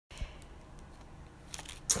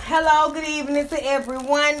Hello, good evening to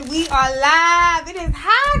everyone. We are live. It is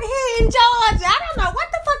hot here in Georgia. I don't know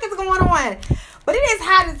what the fuck is going on, but it is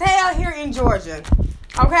hot as hell here in Georgia.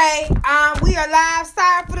 Okay, we are live.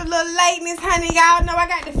 Sorry for the little lateness, honey. Y'all know I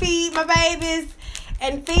got to feed my babies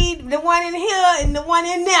and feed the one in here and the one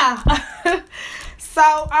in there.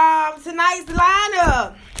 So, tonight's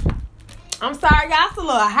lineup. I'm sorry, y'all. It's a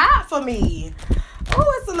little hot for me.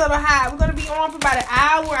 Oh, it's a little hot. We're going to be on for about an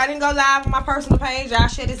hour. I didn't go live on my personal page. I'll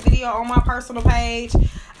share this video on my personal page.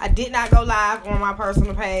 I did not go live on my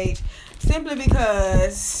personal page simply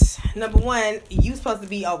because, number one, you supposed to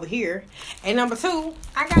be over here. And number two,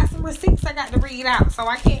 I got some receipts I got to read out. So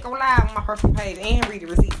I can't go live on my personal page and read the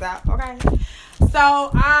receipts out. Okay? So,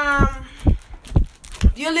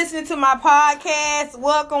 if you're listening to my podcast,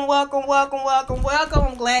 welcome.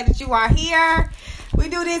 I'm glad that you are here. We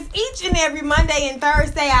do this each and every Monday and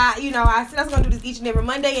Thursday. I said I was going to do this each and every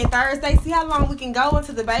Monday and Thursday. See how long we can go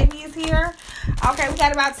until the baby is here. Okay, we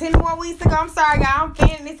got about 10 more weeks to go. I'm sorry, y'all. I'm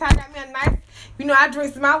fanning this time. Got me a nice, I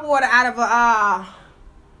drink my water out of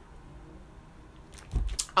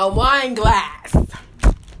a wine glass.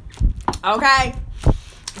 Okay.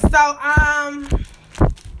 So,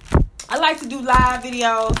 I like to do live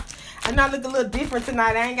videos. I know I look a little different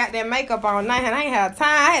tonight. I ain't got that makeup on night, and I ain't had time.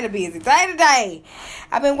 I had a busy day today.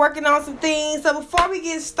 I've been working on some things. So before we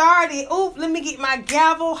get started, let me get my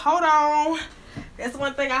gavel. Hold on. That's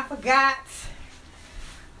one thing I forgot.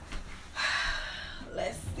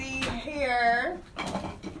 Let's see here.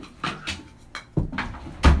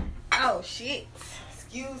 Oh, shit.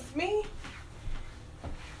 Excuse me.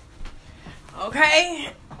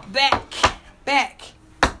 Okay. Back.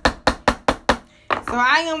 So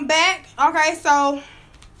I am back. Okay, so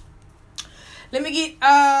let me get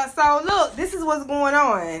so look, this is what's going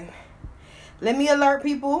on. Let me alert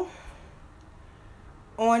people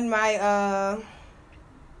on my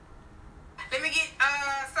let me get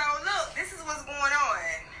so look, this is what's going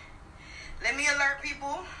on. Let me alert people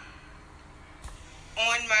on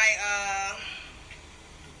my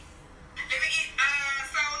let me get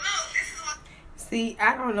so look, this is what. See,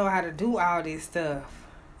 I don't know how to do all this stuff.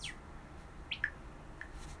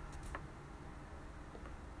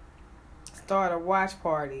 Start a watch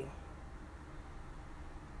party.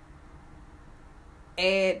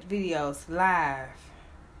 Add videos live.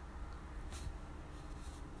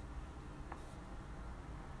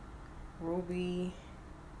 Ruby.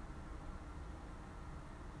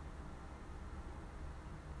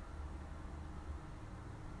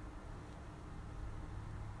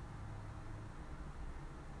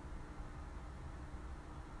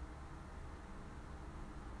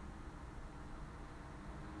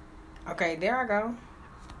 Okay, there I go.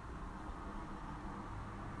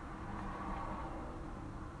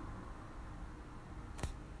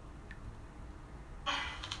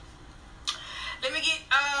 Let me get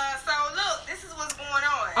so look, this is what's going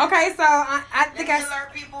on. Okay, so I think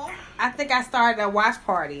I started a watch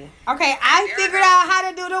party. Okay, I figured out how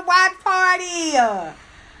to do the watch party.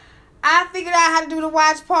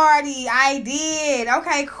 I did.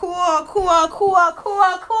 Okay, cool.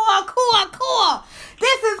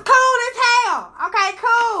 This is cool as hell. Okay,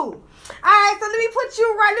 cool. Alright, so let me put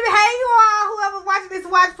you right. Hey, you all, whoever's watching this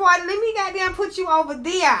watch party, let me goddamn put you over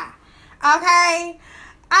there. Okay?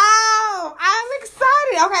 Oh, I'm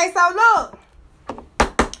excited. Okay, so look.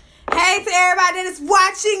 Hey to everybody that is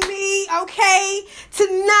watching me, okay?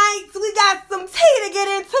 Tonight, we got some tea to get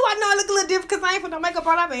into. I know I look a little different because I ain't put no makeup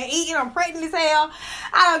on. I've been eating. I'm pregnant as hell.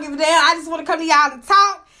 I don't give a damn. I just want to come to y'all and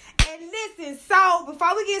talk. And listen, so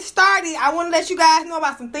before we get started, I want to let you guys know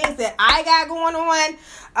about some things that I got going on.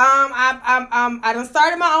 I done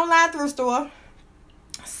started my online thrift store.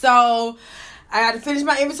 So I got to finish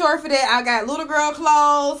my inventory for that. I got little girl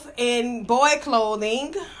clothes and boy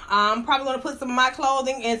clothing. I'm probably going to put some of my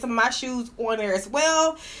clothing and some of my shoes on there as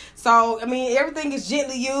well. So, everything is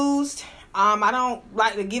gently used. I don't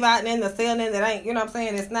like to give out nothing or sell nothing that ain't, what I'm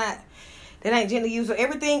saying? That ain't gently used. So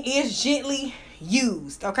everything is gently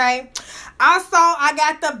used, okay? Also, I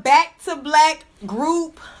got the Back to Black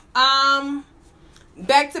group,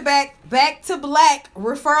 Back to Black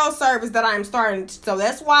referral service that I'm starting. So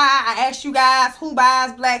that's why I asked you guys who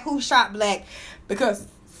buys black, who shop black, because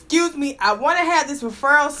I want to have this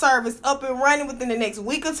referral service up and running within the next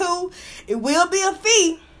week or two. It will be a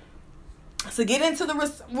fee to get into the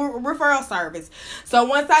referral service. So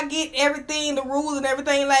once I get everything, the rules and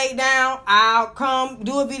everything laid down, I'll come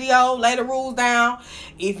do a video, lay the rules down.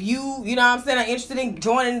 If you know what I'm saying, are interested in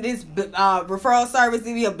joining this referral service,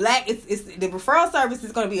 it'll be a black, the referral service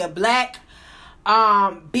is going to be a black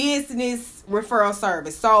business referral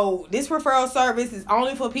service. So this referral service is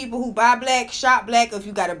only for people who buy black, shop black. If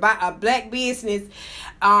you got a black business,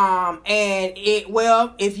 and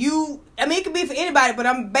if you, it could be for anybody, but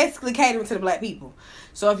I'm basically catering to the black people.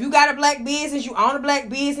 So if you got a black business, you own a black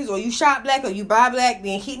business, or you shop black, or you buy black,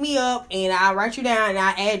 then hit me up and I'll write you down and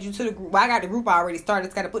I'll add you to the group. Well, I got the group already started.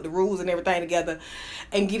 Just got to put the rules and everything together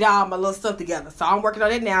and get all my little stuff together. So I'm working on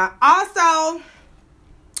that now. Also,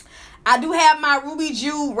 I do have my Ruby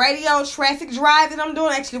Jew radio traffic drive that I'm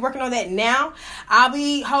doing. Actually working on that now. I'll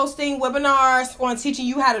be hosting webinars on teaching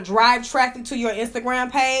you how to drive traffic to your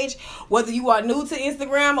Instagram page. Whether you are new to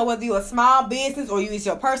Instagram or whether you're a small business or you use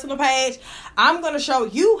your personal page, I'm going to show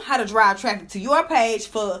you how to drive traffic to your page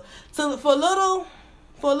for little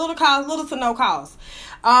cost, little to no cost.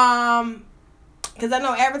 Because I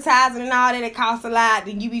know advertising and all that, it costs a lot.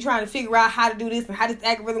 Then you be trying to figure out how to do this and how this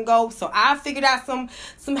algorithm goes. So I figured out some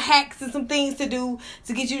hacks and some things to do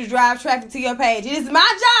to get you to drive traffic to your page. It is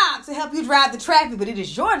my job to help you drive the traffic, but it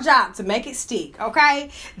is your job to make it stick,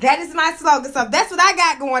 okay? That is my slogan. So that's what I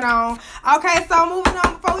got going on. Okay, so moving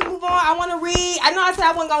on. Before we move on, I want to read. I know I said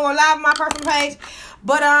I wasn't going to go live on my personal page,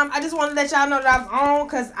 but I just want to let y'all know that I was on,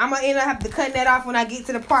 because I'm going to end up having to cut that off when I get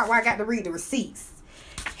to the part where I got to read the receipts.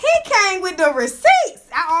 He came with the receipts.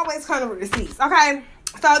 I always come with receipts, okay?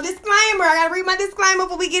 So, disclaimer. I got to read my disclaimer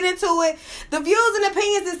before we get into it. The views and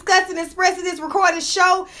opinions discussed and expressed in this recorded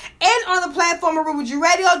show and on the platform of Ruby Jew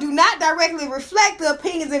Radio do not directly reflect the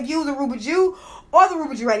opinions and views of Ruby Jew or the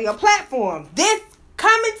Ruby Jew Radio platform. This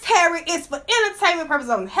commentary is for entertainment purposes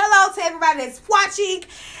only. Hello to everybody that's watching.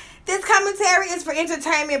 This commentary is for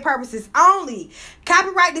entertainment purposes only.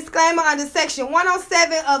 Copyright disclaimer under Section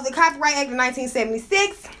 107 of the Copyright Act of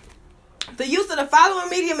 1976. The use of the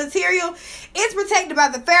following media material is protected by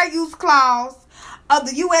the Fair Use Clause of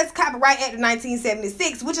the U.S. Copyright Act of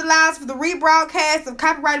 1976, which allows for the rebroadcast of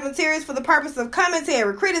copyrighted materials for the purpose of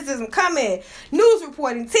commentary, criticism, comment, news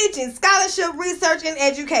reporting, teaching, scholarship, research, and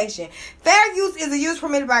education. Fair use is a use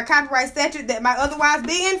permitted by a copyright statute that might otherwise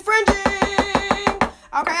be infringing.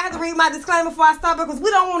 Okay, I have to read my disclaimer before I start because we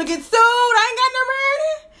don't want to get sued. I ain't got no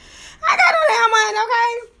money. I got no damn money,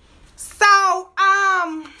 okay? So,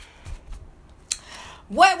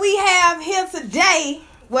 what we have here today,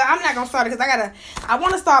 well, I'm not going to start it because I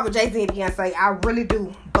want to start with Jay-Z and Beyonce. I really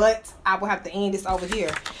do, but I will have to end this over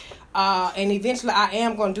here. And eventually I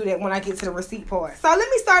am going to do that when I get to the receipt part. So, let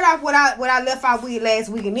me start off what I left off with last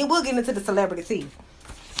week, and then we'll get into the celebrity tea.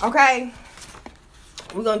 Okay?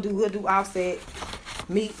 We'll do Offset,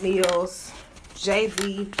 Meek Mills,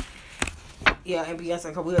 Jay-Z, yeah, and Beyonce,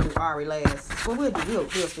 because we'll do Ari last. Well, we'll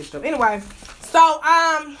switch it up. Anyway, so,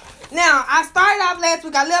 now, I started off last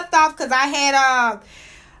week. I left off because I had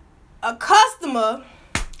a customer,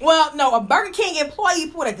 a Burger King employee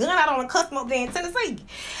put a gun out on a customer up there in Tennessee.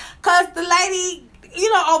 Because the lady,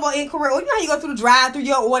 over in Korea, how you go through the drive-through,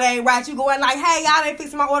 your order ain't right. You go in like, hey, y'all didn't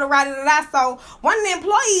fix my order right. So one of the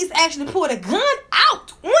employees actually pulled a gun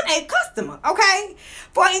out on a customer, okay,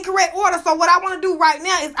 for an incorrect order. So what I want to do right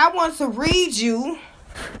now is I want to read you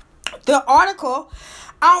the article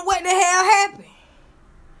on what the hell happened.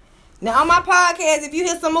 Now, on my podcast, if you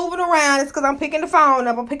hear some moving around, it's because I'm picking the phone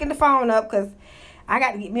up. Because I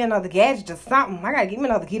got to get me another gadget or something. I got to get me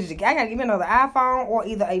another gadget. I got to get me another iPhone or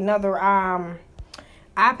either another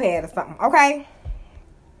iPad or something. Okay?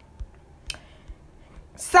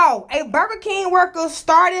 So, a Burger King worker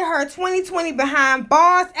started her 2020 behind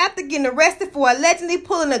bars after getting arrested for allegedly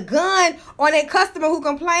pulling a gun on a customer who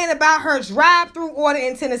complained about her drive-through order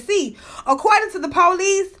in Tennessee. According to the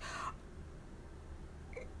police,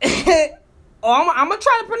 I'm going to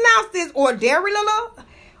try to pronounce this, I'm going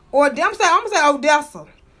to say Odessa.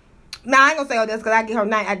 Nah, I ain't gonna say Odessa because I get her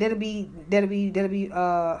name. That'll be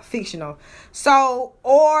fictional. So,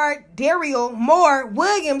 or Daryl Moore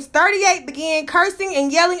Williams, 38, began cursing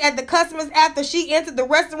and yelling at the customers after she entered the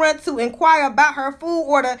restaurant to inquire about her food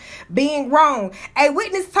order being wrong. A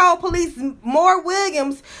witness told police Moore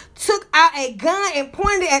Williams took out a gun and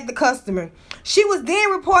pointed it at the customer. She was then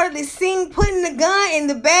reportedly seen putting the gun in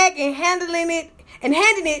the bag and handing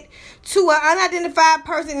it to an unidentified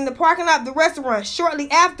person in the parking lot of the restaurant. Shortly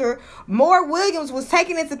after, Moore Williams was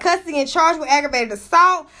taken into custody and charged with aggravated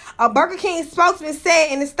assault. A Burger King spokesman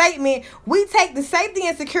said in a statement, "We take the safety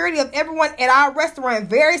and security of everyone at our restaurant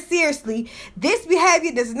very seriously. This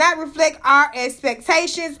behavior does not reflect our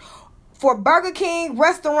expectations for Burger King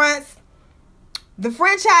restaurants. The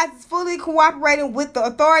franchise is fully cooperating with the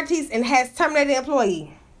authorities and has terminated the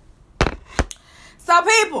employee." So,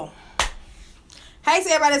 people, hey to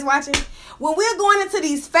everybody that's watching. When we're going into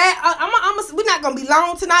these we're not going to be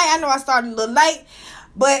long tonight. I know I started a little late,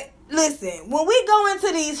 but listen, when we go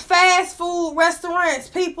into these fast food restaurants,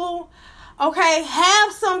 people, okay,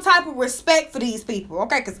 have some type of respect for these people,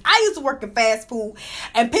 okay? Because I used to work in fast food,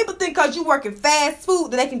 and people think because you work in fast food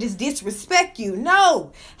that they can just disrespect you.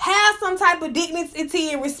 No. Have some type of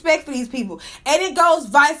dignity and respect for these people. And it goes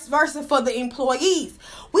vice versa for the employees.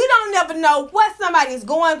 We don't never know what somebody is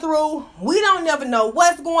going through. We don't never know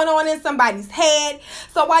what's going on in somebody's head.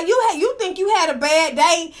 So while you think you had a bad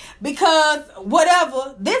day because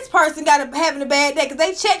whatever, this person having a bad day because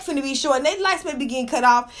they check finna be short and their lights may be getting cut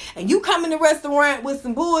off, and you come in the restaurant with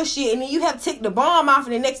some bullshit and then you have to take the bomb off,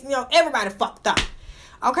 and the next thing you know, everybody fucked up.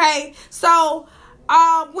 Okay? So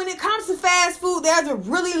when it comes to fast food, there's a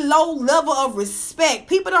really low level of respect.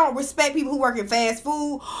 People don't respect people who work in fast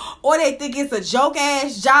food, or they think it's a joke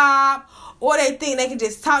ass job, or they think they can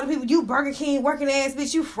just talk to people. You Burger King working ass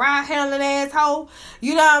bitch, you fry handling asshole.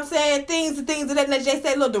 You know what I'm saying? Things of that. They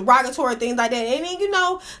say little derogatory things like that. And then, you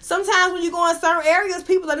know, sometimes when you go in certain areas,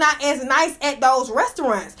 people are not as nice at those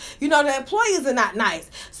restaurants. You know, the employees are not nice.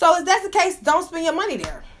 So if that's the case, don't spend your money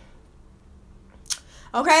there.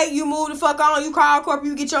 Okay, you move the fuck on, you call corporate,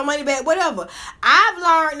 you get your money back, whatever. I've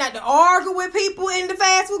learned not to argue with people in the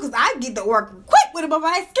fast food because I get to work quick with them. But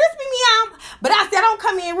excuse me, ma'am. But I said, don't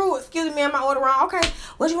come in rude. Excuse me, ma'am, my order wrong. Okay,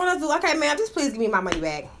 what you want to do? Okay, ma'am, just please give me my money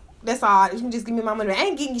back. That's all. You can just give me my money back. I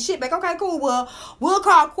ain't getting your shit back. Okay, cool. Well, we'll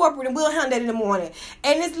call corporate and we'll handle that in the morning.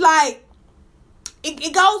 And it's like,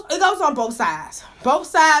 it goes on both sides. Both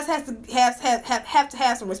sides have to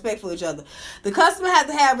have some respect for each other. The customer has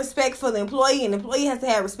to have respect for the employee, and the employee has to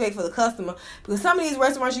have respect for the customer. Because some of these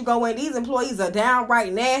restaurants you go in, these employees are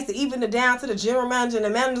downright nasty. Even down to the general manager and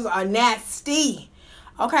the managers are nasty.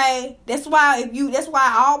 Okay, that's why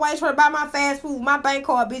I always try to buy my fast food with my bank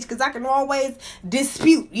card, bitch, because I can always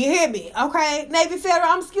dispute. You hear me? Okay, Navy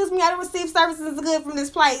Federal, excuse me, I didn't receive services good from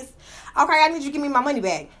this place. Okay, I need you to give me my money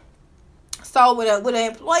back. So with an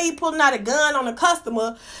employee pulling out a gun on a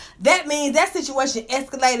customer, that means that situation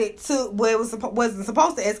escalated to where it wasn't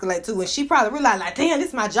supposed to escalate to. And she probably realized, like, damn, this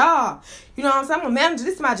is my job. You know what I'm saying? I'm a manager.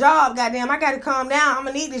 This is my job. Goddamn, I got to calm down. I'm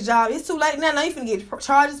going to need this job. It's too late now. Now you finna get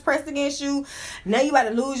charges pressed against you. Now you about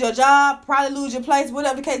to lose your job, probably lose your place,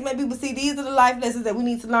 whatever the case may be. But see, these are the life lessons that we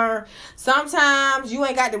need to learn. Sometimes you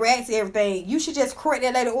ain't got to react to everything. You should just correct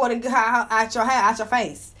that lady order and get her out your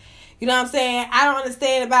face. You know what I'm saying? I don't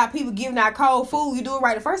understand about people giving out cold food. You do it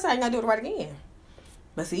right the first time, you gotta do it right again.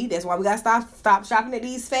 But see, that's why we gotta stop shopping at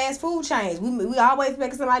these fast food chains. We always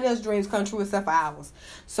making somebody else's dreams come true except for ours.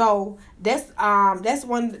 So that's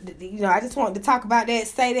one. You know, I just wanted to talk about that.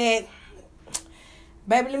 Say that,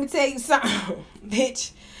 baby. Let me tell you something,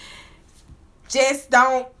 bitch. Just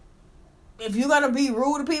don't. If you're gonna be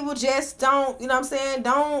rude to people, just don't. You know what I'm saying?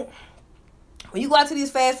 Don't. When you go out to these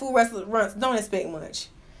fast food restaurants, don't expect much.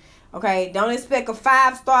 Okay, don't expect a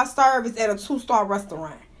 5-star service at a 2-star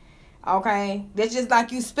restaurant. Okay, that's just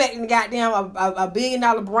like you expecting goddamn a $1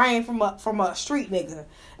 billion brain from a street nigga.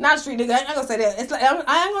 Not a street nigga. I ain't gonna say that. It's like,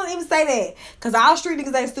 I ain't gonna even say that because all street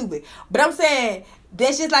niggas ain't stupid. But I'm saying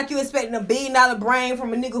that's just like you expecting a $1 billion brain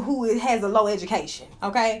from a nigga who has a low education.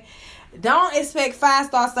 Okay, don't expect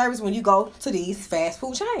 5-star service when you go to these fast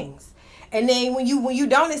food chains. And then when you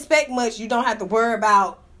don't expect much, you don't have to worry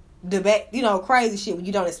about crazy shit when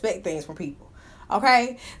you don't expect things from people.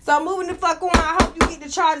 Okay? So moving the fuck on, I hope you get the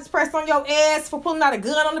charges pressed on your ass for pulling out a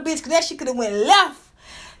gun on the bitch, because that shit could have went left.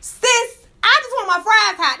 Sis, I just want my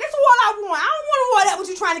fries hot. That's all I want. I don't want all that what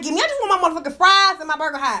you trying to give me. I just want my motherfucking fries and my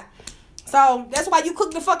burger hot. So that's why you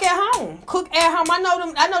cook the fuck at home. Cook at home. I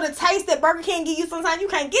know the taste that Burger King give you sometimes you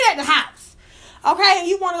can't get at the house. Okay? And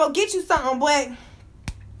you want to go get you something, but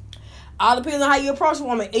all depends on how you approach a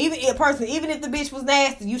woman. Even if the bitch was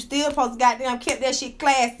nasty, you still supposed to goddamn keep that shit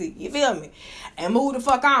classy. You feel me? And move the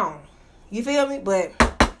fuck on. You feel me? But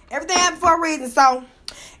everything happens for a reason. So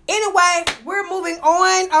anyway, we're moving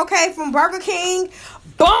on. Okay, from Burger King.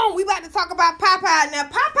 Boom. We about to talk about Popeyes. Now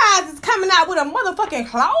Popeyes is coming out with a motherfucking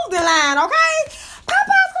clothing line. Okay,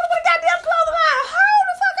 Popeyes coming with a goddamn clothing line. Hold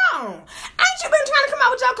the fuck on. Ain't you been trying to come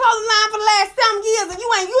out with your clothing line for the last 7 years and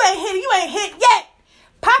you ain't hit yet?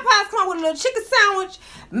 Popeyes come out with a little chicken sandwich.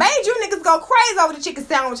 Made you niggas go crazy over the chicken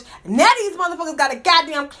sandwich. Now these motherfuckers got a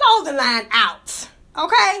goddamn clothing line out.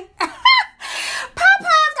 Okay?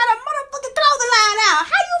 Popeyes got a motherfucking clothing line out.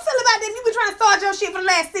 How you feel about that? You been trying to start your shit for the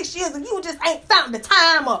last 6 years and you just ain't found the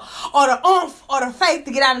time or the oomph or the faith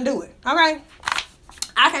to get out and do it. Okay?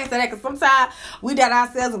 I can't say that because sometimes we doubt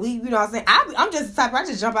ourselves and we, you know what I'm saying? I'm just the type, I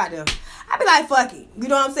just jump out there. I be like, fuck it. You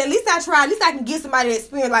know what I'm saying? At least I try. At least I can get somebody to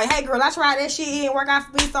experience. Like, hey, girl, I tried that shit. It didn't work out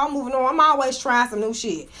for me, so I'm moving on. I'm always trying some new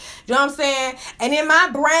shit. You know what I'm saying? And in my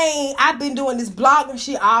brain, I've been doing this blogging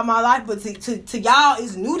shit all my life, but to y'all,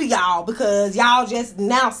 it's new to y'all because y'all just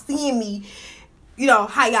now seeing me, you know,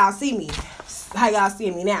 how y'all see me. How y'all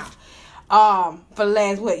seeing me now. For the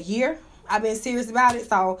last, year? I've been serious about it,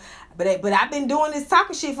 so... But I've been doing this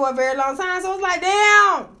talking shit for a very long time, so it's like,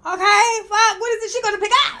 damn, okay, fuck, what is this shit gonna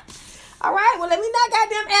pick up? All right, well, let me not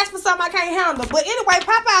goddamn ask for something I can't handle. But anyway,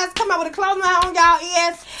 Popeyes come out with a clothing line on y'all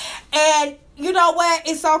ears, and you know what?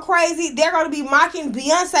 It's so crazy. They're gonna be mocking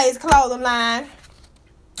Beyonce's clothing line.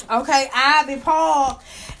 Okay, Ivy Park,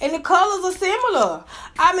 and the colors are similar.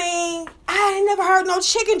 I mean, I ain't never heard no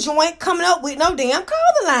chicken joint coming up with no damn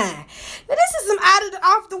clothing line. Now, this is some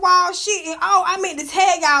off the wall shit. And I meant to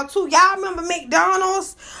tag y'all too. Y'all remember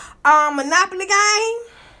McDonald's Monopoly game?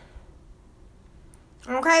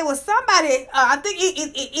 Okay, well, somebody, I think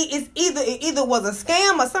it either was a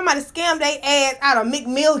scam or somebody scammed their ass out of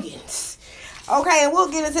McMillions. Okay, and we'll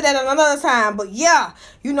get into that another time. But yeah,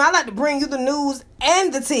 you know, I like to bring you the news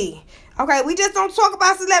and the tea. Okay, we just don't talk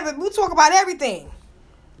about celebrity. We talk about everything.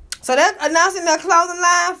 So they're announcing their clothing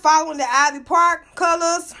line following the Ivy Park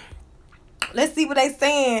colors. Let's see what they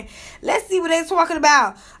saying. Let's see what they talking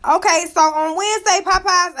about. Okay, so on Wednesday,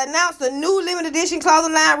 Popeyes announced a new limited edition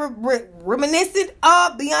clothing line reminiscent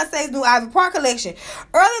of Beyonce's new Ivy Park collection.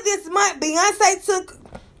 Earlier this month, Beyonce took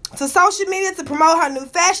to social media to promote her new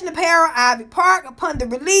fashion apparel, Ivy Park. Upon the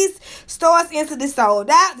release, stores instantly sold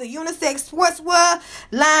out. The unisex sportswear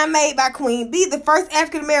line made by Queen Bee, the first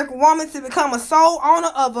African-American woman to become a sole owner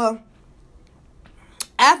of a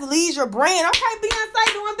athleisure brand. Okay,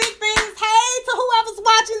 Beyonce doing big things. Hey, to whoever's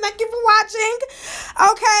watching, thank you for watching.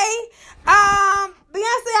 Okay,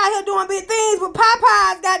 Beyonce out here doing big things, but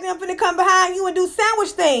Popeyes got them finna come behind you and do sandwich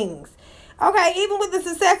things. Okay, even with the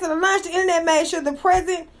success of the launch, the internet made sure the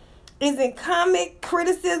present is in comic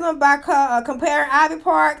criticism by comparing Ivy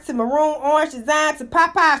Park to maroon orange design to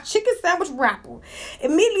Popeye's chicken sandwich wrapper.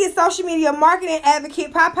 Immediately, a social media marketing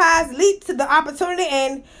advocate Popeyes leaped to the opportunity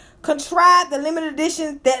and contrived the limited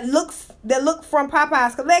edition that look from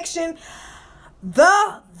Popeye's collection.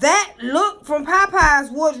 That look from Popeye's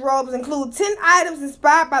wardrobes include 10 items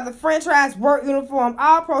inspired by the franchise work uniform.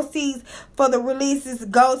 All proceeds for the releases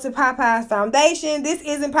go to Popeye's Foundation. This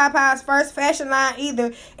isn't Popeye's first fashion line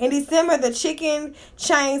either. In December, the chicken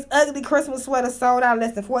chain's ugly Christmas sweater sold out in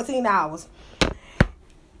less than 14 hours.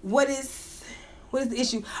 What is the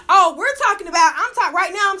issue? Oh, I'm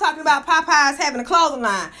talking about Popeyes having a clothing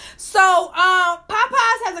line. So,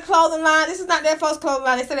 Popeyes has a clothing line. This is not their first clothing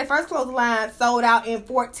line. They said their first clothing line sold out in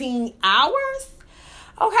 14 hours.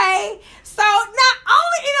 Okay? So, not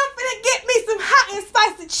only am I finna get me some hot and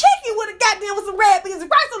spicy chicken with a goddamn with some red beans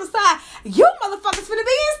and rice on the side, you motherfuckers finna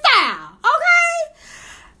be in style. Okay?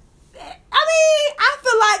 I mean, I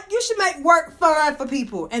feel like you should make work fun for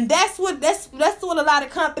people. And that's what a lot of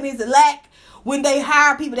companies lack. When they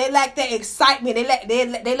hire people, they lack that excitement.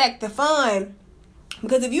 They lack the fun.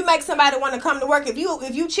 Because if you make somebody want to come to work, if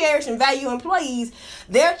you cherish and value employees,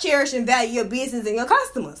 they'll cherish and value your business and your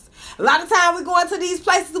customers. A lot of times we go into these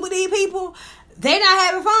places with these people, they not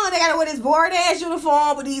having fun. They gotta wear this boring ass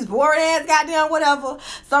uniform with these boring ass goddamn whatever.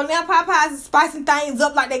 So now Popeyes is spicing things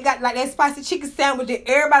up like they got like that spicy chicken sandwich that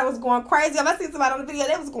everybody was going crazy. If I see somebody on the video,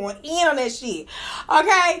 they was going in on that shit.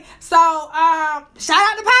 Okay, so shout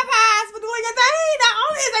out to Popeyes for doing your thing. Not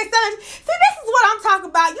only is they selling, see, this is what I'm talking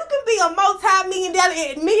about. You can be a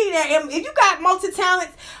multi-millionaire if you got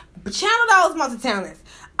multi-talents. Channel those multi-talents.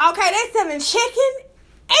 Okay, they selling chicken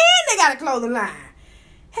and they got a clothing line.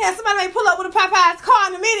 Hell, somebody may pull up with a Popeyes car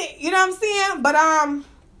in a minute. You know what I'm saying? But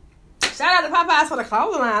shout out to Popeyes for the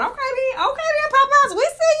clothing line. Okay then, Popeyes, we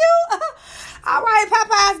see you. All right,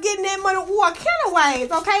 Popeyes getting that money all kind of ways.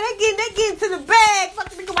 Okay, they getting to the bag.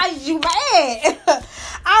 Fucking nigga, why you mad?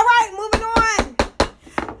 All right, moving on.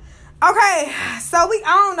 Okay, so we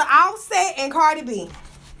on the Offset and Cardi B.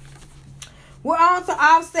 We're on to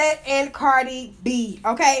Offset and Cardi B.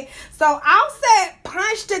 Okay, so Offset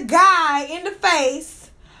punched a guy in the face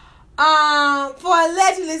for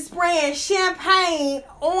allegedly spraying champagne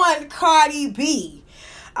on Cardi B.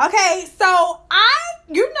 Okay, so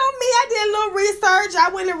you know me, I did a little research. I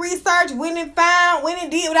went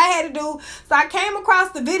and did what I had to do. So I came across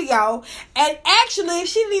the video, and actually,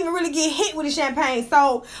 she didn't even really get hit with the champagne.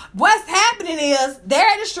 So what's happening is they're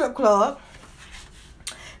at a strip club.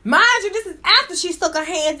 Mind you, this is after she stuck her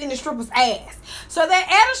hands in the stripper's ass. So they're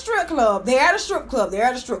at a strip club.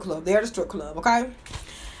 Okay?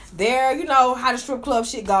 there, you know how the strip club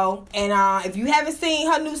shit go. And if you haven't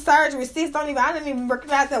seen her new surgery, sis, I didn't even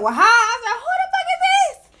recognize that. Well, hi, I was like, who the fuck is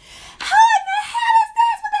this? Who in the hell is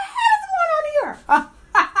this? What the hell is going on here?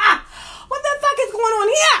 What the fuck is going on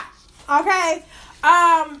here? Okay.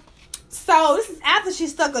 So this is after she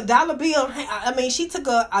stuck a dollar bill. I mean, she took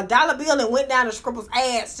a dollar bill and went down the stripper's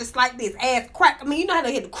ass just like this. Ass crack. I mean, you know how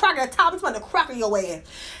to hit the crack at the top. It's about the crack of your ass.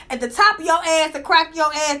 At the top of your ass, the crack of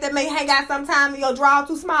your ass that may hang out sometime and your draw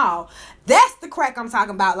too small. That's the crack I'm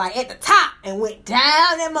talking about. Like at the top and went down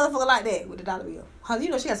that motherfucker like that with the dollar bill. You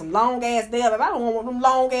know, she had some long ass nails. If I don't want them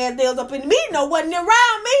long ass nails up in me, no wasn't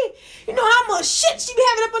around me. You know how much shit she be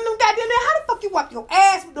having up in them goddamn nails. How the fuck you wipe your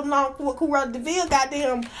ass with them long Cruella de Vil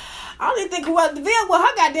goddamn? I don't even think Cruella de Vil with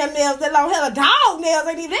her goddamn nails that long. Hell, a dog nails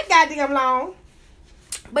ain't even that goddamn long.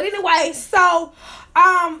 But anyway, so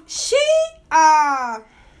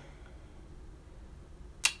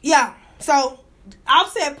so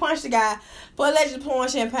Offset punched the guy for allegedly pouring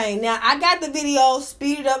champagne. Now I got the video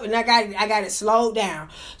speeded up and I got it slowed down.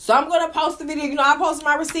 So I'm gonna post the video. You know, I posted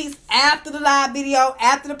my receipts after the live video,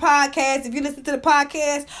 after the podcast. If you listen to the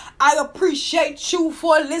podcast, I appreciate you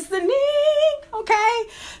for listening. Okay,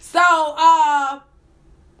 so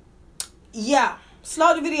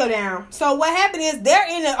slow the video down. So what happened is they're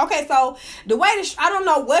in the so the way I don't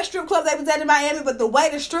know what strip club they was at in Miami, but the way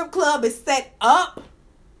the strip club is set up.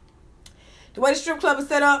 They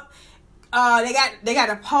got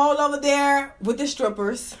a pole over there with the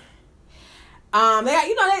strippers. They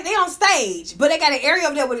got, they on stage, but they got an area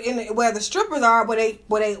over there where the strippers are, where they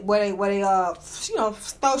throw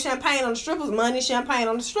champagne on the strippers, money champagne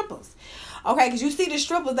on the strippers. Okay, because you see the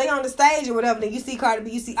strippers, they on the stage or whatever, then you see Cardi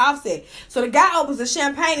B, you see Offset. So the guy opens the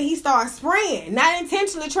champagne and he starts spraying, not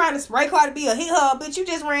intentionally trying to spray Cardi B or hit her, bitch. You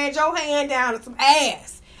just ran your hand down to some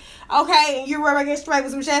ass. Okay, and you rubbing it straight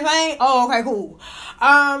with some champagne? Oh, okay, cool.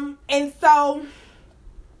 And so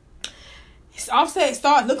Offset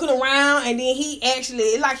started looking around, and then he actually,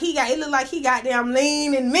 it looked like he got damn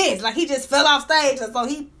lean and missed. Like he just fell off stage, and so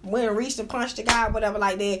he went and reached and punched the guy, whatever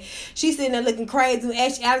like that. She's sitting there looking crazy, and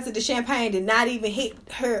actually, honestly, the champagne did not even hit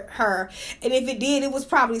her. And if it did, it was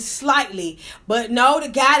probably slightly. But no, the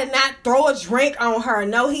guy did not throw a drink on her.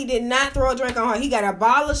 No, he did not throw a drink on her. He got a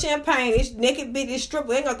bottle of champagne. This naked bitch, this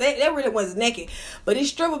stripper, they really wasn't naked. But these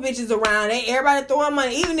stripper bitches around, everybody throwing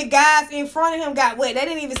money. Even the guys in front of him got wet. They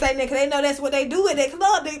didn't even say that because they know that's what they do at that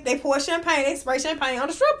club. They pour champagne, they spray champagne on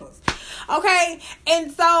the strippers. Okay,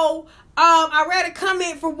 and so I read a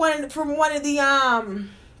comment from one of the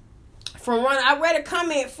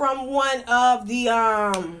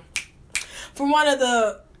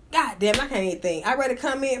goddamn, I can't even think. I read a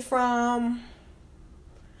comment from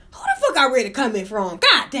who the fuck I read a comment from?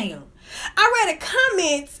 Goddamn. I read a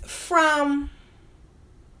comment from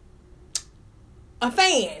a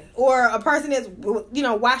fan or a person that's,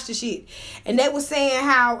 watched the shit, and they was saying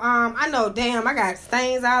how I know, damn, I got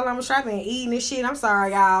stains all on my strap and eating this shit. I'm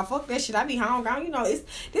sorry, y'all. Fuck that shit. I be hungry.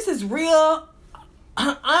 This is real,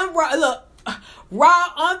 raw,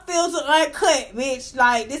 unfiltered, uncut, bitch.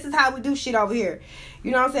 Like, this is how we do shit over here.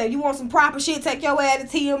 You know what I'm saying? You want some proper shit? Take your ass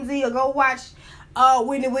to TMZ or go watch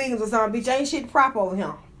Whitney Williams or something. Bitch, ain't shit proper over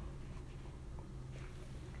here.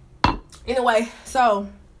 Anyway, so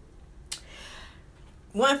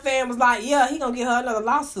one fan was like, yeah, he gonna get her another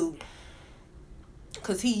lawsuit.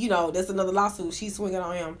 Because that's another lawsuit. She's swinging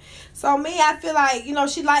on him. So me, I feel like,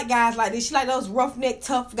 she like guys like this. She like those roughneck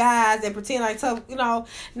tough guys that pretend like tough,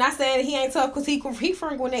 not saying that he ain't tough because he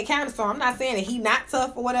from Gwinnett County. So I'm not saying that he not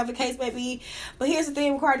tough or whatever the case may be. But here's the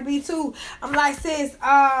thing with Cardi B too. I'm like, sis,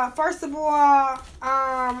 first of all,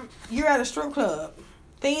 you're at a strip club.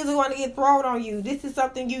 Things are going to get thrown on you. This is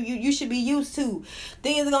something you should be used to.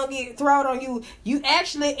 Things are going to get thrown on you. You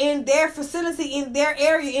actually in their facility, in their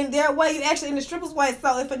area, in their way. You actually in the stripper's way.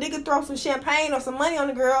 So if a nigga throws some champagne or some money on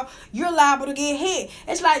the girl, you're liable to get hit.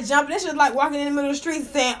 It's like jumping. It's just like walking in the middle of the street and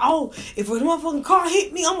saying, oh, if a motherfucking car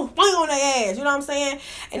hit me, I'm going to swing on their ass. You know what I'm saying?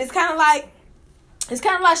 And it's kind of like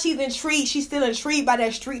she's intrigued. She's still intrigued by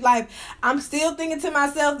that street life. I'm still thinking to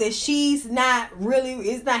myself that she's not really,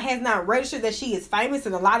 has not registered that she is famous,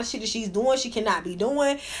 and a lot of shit that she's doing, she cannot be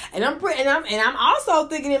doing. And I'm also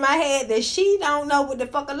thinking in my head that she don't know what the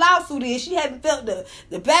fuck a lawsuit is. She haven't felt the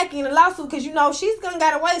back end of the lawsuit, because she's gonna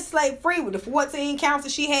got away slave free with the 14 counts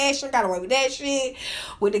that she had. She got away with that shit,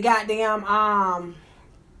 with the goddamn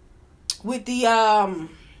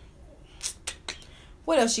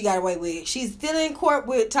what else she got away with? She's still in court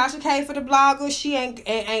with Tasha K for the blogger. She ain't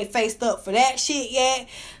faced up for that shit yet.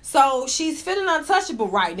 So she's feeling untouchable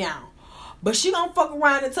right now. But she gonna fuck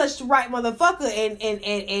around and touch the right motherfucker, and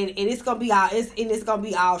it's gonna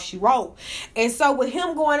be all she wrote. And so with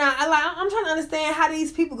him going out, I'm trying to understand how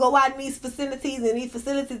these people go out in these facilities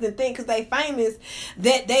and think because they famous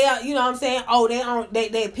that they are, you know what I'm saying? Oh,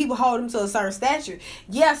 they people hold them to a certain stature.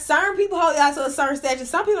 Yeah, certain people hold y'all to a certain stature.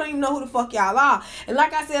 Some people don't even know who the fuck y'all are. And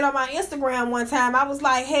like I said on my Instagram one time, I was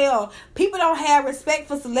like, hell, people don't have respect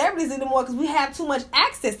for celebrities anymore because we have too much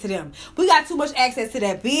access to them. We got too much access to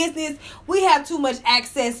their business. We have too much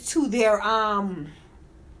access to their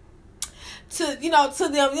to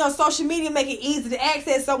them, social media make it easy to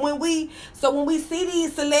access. So when we see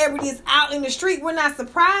these celebrities out in the street, we're not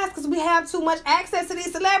surprised because we have too much access to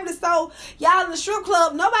these celebrities. So y'all in the strip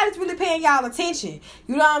club, nobody's really paying y'all attention.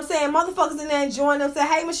 You know what I'm saying? Motherfuckers in there enjoying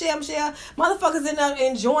themselves. Hey, Michelle. Motherfuckers in there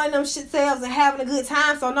enjoying them shit selves and having a good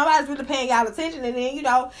time. So nobody's really paying y'all attention. And then,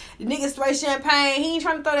 the nigga spray champagne. He ain't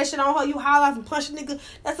trying to throw that shit on her. You holler off and punch a nigga.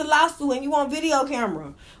 That's a lawsuit and you on video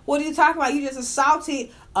camera. What are you talking about? You just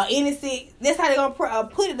assaulted innocent. That's how they gonna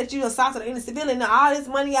put it, that you assaulted an innocent civilian. Now all this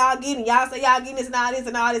money y'all getting, y'all say y'all getting this and all this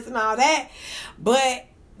and all this and all that, but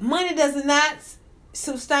money does not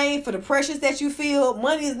sustain for the pressures that you feel.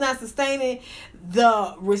 Money is not sustaining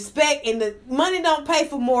the respect, and the money don't pay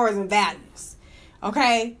for morals and values.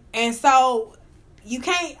 Okay, and so you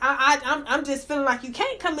can't. I'm just feeling like you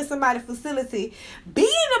can't come in somebody's facility, be in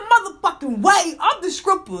the motherfucking way of the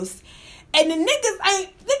strippers. And the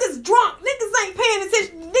niggas drunk, niggas ain't paying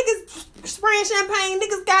attention, niggas spraying champagne,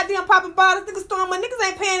 niggas goddamn popping bottles, niggas throwing money, niggas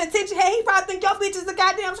ain't paying attention. Hey, he probably think your bitch is a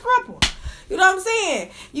goddamn stripper. You know what I'm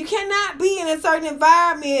saying? You cannot be in a certain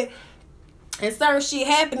environment and certain shit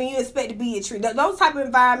happening, you expect to be treated. Those type of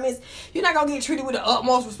environments, you're not gonna get treated with the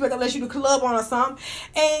utmost respect unless you the club on or something.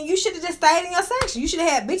 And you should have just stayed in your section. You should have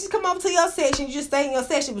had bitches come over to your section. You just stay in your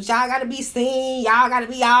section, but y'all gotta be seen. Y'all gotta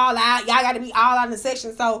be all out. Y'all gotta be all out in the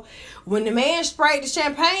section. So when the man sprayed the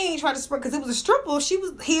champagne, tried to spray, because it was a stripper, she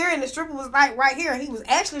was here and the stripper was like right here. He was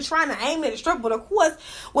actually trying to aim at the stripper, but of course,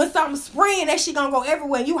 when something's spraying, that shit gonna go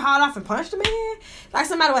everywhere. And you haul off and punch the man like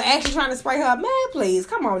somebody was actually trying to spray her. Man, please,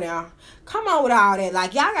 come on now. Come on with all that.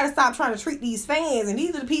 Like, y'all gotta stop trying to treat these fans. And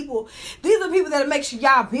these are the people that'll make sure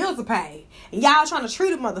y'all bills are paid. And y'all trying to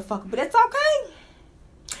treat a motherfucker. But that's okay.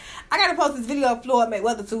 I gotta post this video of Floyd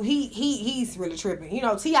Mayweather too. He's really tripping.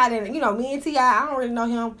 T.I. didn't, me and T.I., I don't really know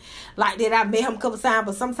him like that. I met him a couple times,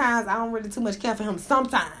 but sometimes I don't really too much care for him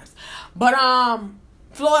sometimes. But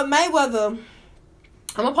Floyd Mayweather,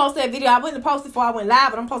 I'm gonna post that video. I wouldn't post it before I went live,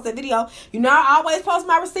 but I'm gonna post that video. I always post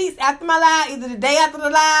my receipts after my live, either the day after the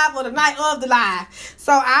live or the night of the live.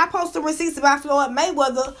 So I post the receipts about Floyd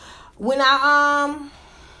Mayweather when I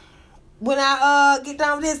get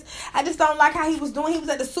done with this. I just don't like how he was doing. He was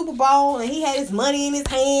at the Super Bowl and he had his money in his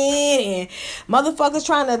hand and motherfuckers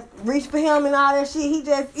trying to reach for him and all that shit.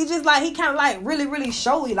 He just like, he kind of like really, really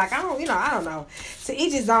showy. Like, I don't know. To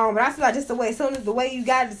each his own, but I feel like just the way, as soon as the way you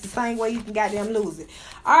got it, it's the same way you can goddamn lose it.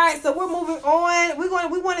 All right, so we're moving on. We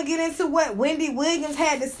want to get into what Wendy Williams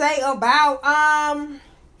had to say about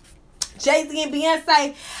Jay-Z and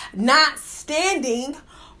Beyonce not standing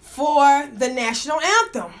for the national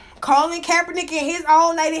anthem. Colin Kaepernick and his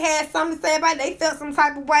old lady had something to say about it. They felt some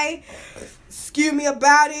type of way. Excuse me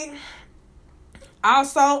about it.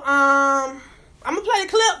 Also, I'm going to play the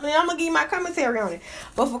clip and I'm going to give you my commentary on it.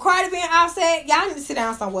 But for Cardi B and Offset, y'all need to sit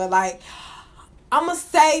down somewhere. Like, I'm going to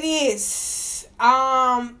say this.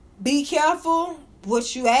 Be careful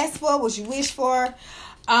what you ask for, what you wish for.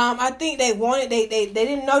 I think they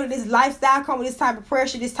didn't know that this lifestyle come with this type of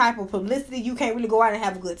pressure, this type of publicity. You can't really go out and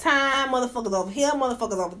have a good time. Motherfuckers over here,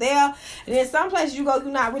 motherfuckers over there. And then some places you go, you're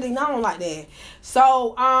not really known like that.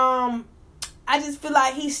 So, I just feel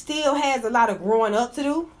like he still has a lot of growing up to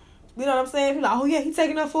do. You know what I'm saying? He's like, oh yeah, he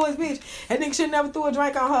taking up for his bitch. That nigga should never threw a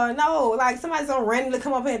drink on her. No, like somebody's gonna randomly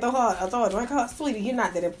come up here and throw a drink on her. Sweetie, you're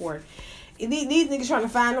not that important. These niggas trying to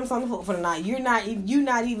find them something for the night. You're not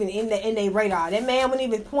even in their radar. That man wasn't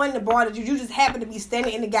even pointing the bar at you. You just happen to be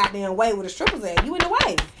standing in the goddamn way with the strippers at. You in the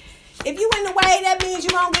way. If you in the way, that means you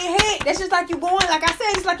won't get hit. That's just like you going, like I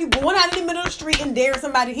said, it's like you going out in the middle of the street and daring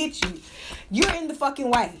somebody to hit you. You're in the fucking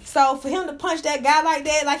way. So for him to punch that guy like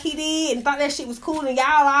that, like he did, and thought that shit was cool, and y'all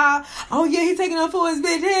all, oh yeah, he taking up for his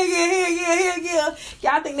bitch. Hell yeah.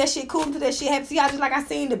 Y'all think that shit cool until that shit happens to y'all. Just like I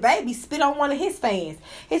seen the baby spit on one of his fans.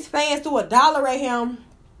 His fans threw $1 at him,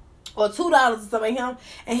 or $2 or something at him,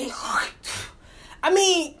 and he,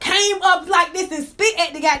 came up like this and spit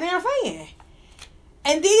at the goddamn fan.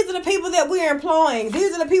 And these are the people that we're employing.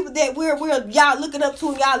 These are the people that we're y'all looking up to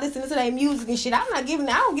and y'all listening to their music and shit. I don't give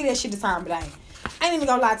that shit the time of day. I ain't even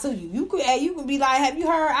gonna lie to you. You can be like, have you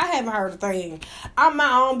heard? I haven't heard a thing. I'm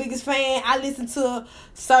my own biggest fan. I listen to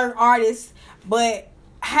certain artists, but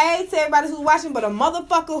hey to everybody who's watching, but a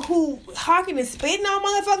motherfucker who hawking and spitting on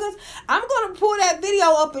motherfuckers, I'm gonna pull that video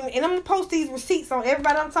up and I'm gonna post these receipts on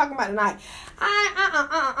everybody I'm talking about tonight.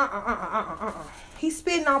 He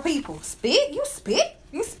spitting on people. Spit? You spit?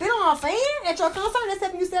 You spit on a fan at your concert? That's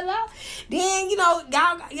something you said out. Then y'all,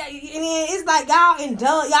 and then it's like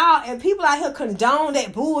y'all and people out here condone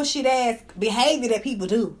that bullshit ass behavior that people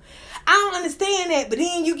do. I don't understand that, but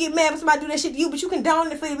then you get mad when somebody do that shit to you, but you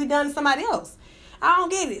condone it for it to be done to somebody else. I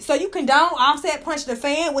don't get it. So you condone Offset punch the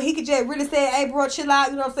fan when he could just really say, hey, bro, chill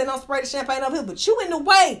out. You know what I'm saying? Don't spray the champagne up here. But you in the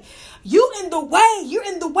way. You in the way. You're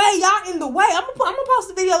in the way. Y'all in the way. I'm gonna post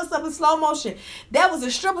the video up in slow motion. That was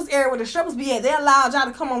a strippers area where the strippers be at. They allowed y'all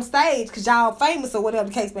to come on stage because y'all famous or whatever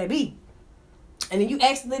the case may be. And then you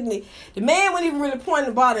accidentally, the man wasn't even really pointing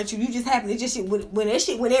the ball at you. You just happened. It just when that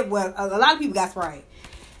shit went everywhere. A lot of people got sprayed.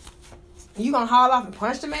 And you gonna haul off and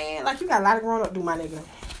punch the man? Like, you got a lot of growing up to do, my nigga.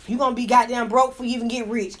 You gonna be goddamn broke before you even get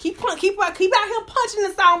rich. Keep out here punching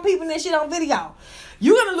and sawing people and that shit on video.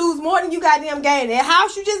 You gonna lose more than you goddamn gain. That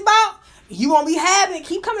house you just bought, you won't be having it.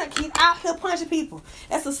 Keep out here punching people.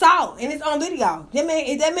 That's assault, and it's on video.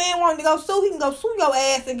 If that man wanted to go sue, he can go sue your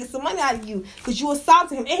ass and get some money out of you because you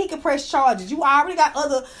assaulted him, and he can press charges. You already got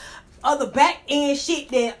other back end shit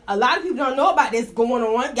that a lot of people don't know about that's going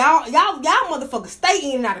on. Y'all motherfuckers stay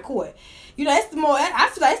in and out of court. You know, I feel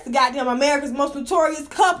like that's the goddamn America's most notorious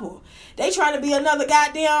couple. They trying to be another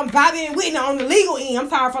goddamn Bobby and Whitney on the legal end. I'm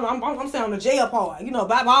saying on the jail part. You know,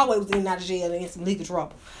 Bobby always was in and out of jail and in some legal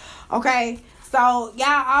trouble. Okay? So, y'all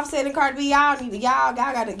Offset and Cardi B, y'all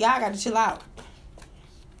gotta chill out.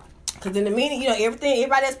 Cause in a minute, you know, everybody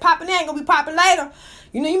that's popping there ain't gonna be popping later.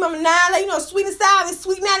 You know, you remember Nyla, you know, sweet and sour, it's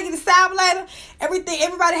sweet now to get it sour later.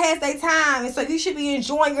 Everybody has their time. And so you should be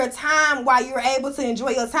enjoying your time while you're able to enjoy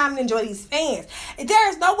your time and enjoy these fans. And there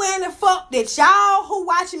is no way in the fuck that y'all who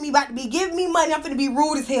watching me about to be giving me money, I'm finna be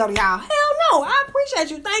rude as hell to y'all. Hell no, I appreciate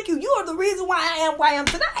you. Thank you. You are the reason why I am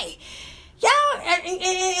today. Y'all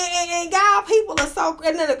and y'all people are so,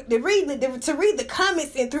 and to read the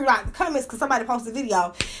comments and through like the comments because somebody posted a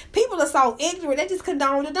video, people are so ignorant. They just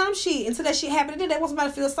condone the dumb shit until that shit happened. Then they want somebody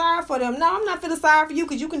to feel sorry for them. No, I'm not feeling sorry for you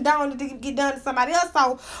because you condone it to get done to somebody else.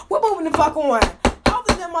 So we're moving the fuck on.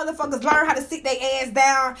 Hopefully them motherfuckers learn how to sit their ass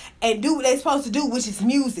down and do what they supposed to do, which is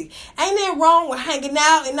music. Ain't nothing wrong with hanging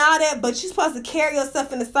out and all that, but you're supposed to carry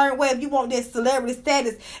yourself in a certain way if you want that celebrity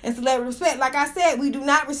status and celebrity respect. Like I said, we do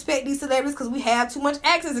not respect these celebrities because we have too much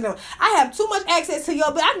access to them. I have too much access to your,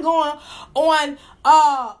 but I can go on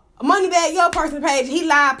Moneybag Yo personal page, he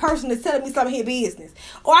live personally telling me some of his business.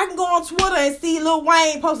 Or I can go on Twitter and see Lil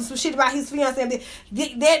Wayne posting some shit about his fiance.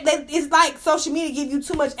 It's like social media give you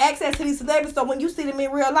too much access to these celebrities, so when you see them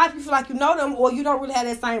in real life, you feel like you know them, or you don't really have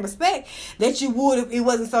that same respect that you would if it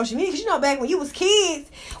wasn't social media. Because you know, back when you was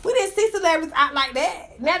kids, we didn't see celebrities out like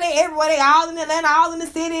that. Now they everywhere. They all in Atlanta, all in the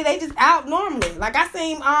city. They just out normally. Like I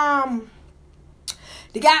seen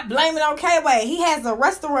the guy blaming on K-Way. He has a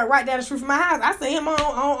restaurant right down the street from my house. I seen him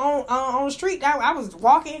on the street. I was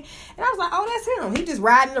walking, and I was like, oh, that's him. He just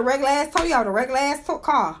riding a regular ass Toyota, a regular ass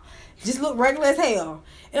car. Just look regular as hell.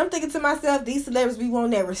 And I'm thinking to myself, these celebrities be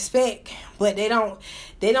wanting that respect, but they don't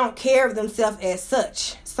care of themselves as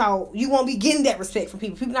such. So you won't be getting that respect from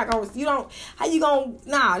people. People not gonna,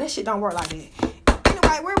 that shit don't work like that.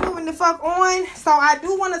 We're moving the fuck on. So I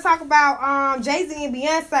do want to talk about Jay-Z and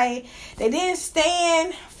Beyonce. They didn't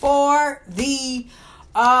stand for the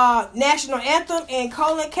national anthem, and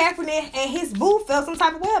Colin Kaepernick and his boo felt some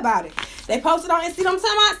type of way about it. They posted on, see what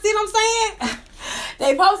I'm saying?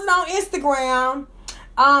 They posted on Instagram.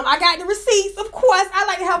 I got the receipts, of course. I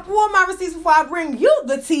like to have all my receipts before I bring you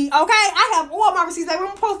the tea, okay? I have all my receipts. I'm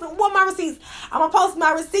going to post all my receipts. I'm going to post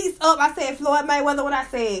my receipts up. I said Floyd Mayweather, what I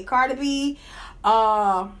said. Cardi B.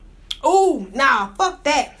 Fuck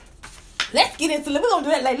that. We're gonna do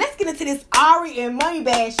that later. Let's get into this Ari and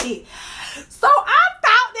Moneybag shit. So I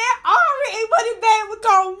thought that Ari and Moneybag was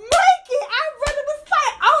gonna make it. I really was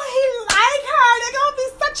like, oh, he like her. They're gonna be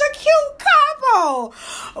such a cute couple.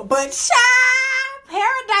 But child,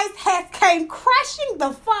 Paradise has came crashing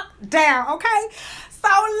the fuck down, okay? So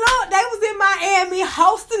look, they was in Miami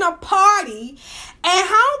hosting a party, and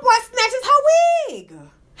homeboy snatches her wig.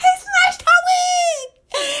 He snatched her wig.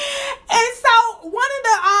 And so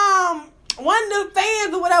one of the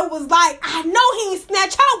fans or whatever was like, I know he ain't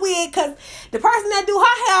snatch her wig because the person that do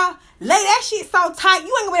her hair lay that shit so tight,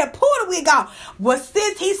 you ain't gonna be able to pull the wig off. Well,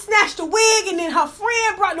 since he snatched the wig and then her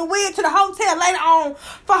friend brought the wig to the hotel later on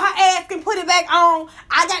for her ass can put it back on,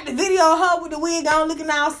 I got the video of her with the wig on looking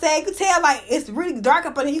all sad. You could tell, like, it's really dark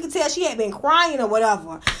up in there. You could tell she had been crying or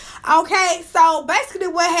whatever. Okay, so basically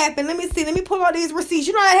what happened, let me see. Let me pull out these receipts.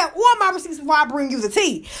 You know, I have all my receipts before I bring you the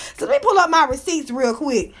tea. So let me pull up my receipts real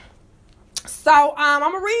quick. So, I'm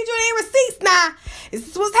going to read you the receipts now. This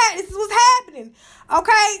is what's happening.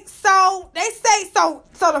 Okay, so they say, so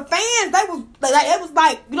the fans, it was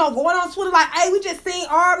like, you know, going on Twitter like, hey, we just seen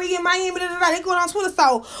Ari in Miami, they going on Twitter.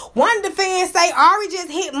 So one of the fans say Ari just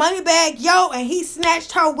hit Moneybagg Yo and he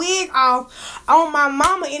snatched her wig off on my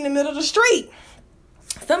mama in the middle of the street.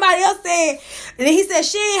 Somebody else said, and he said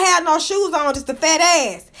she ain't had no shoes on, just a fat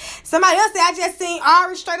ass. Somebody else said, I just seen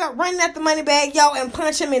Ari straight up running at the Moneybagg Yo and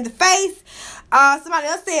punch him in the face. Somebody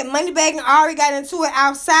else said Moneybagg and Ari got into it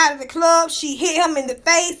outside of the club. She hit him in the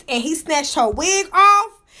face and he snatched her wig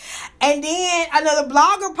off. And then another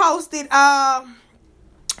blogger posted,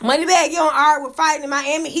 Moneybagg Yo and Ari were fighting in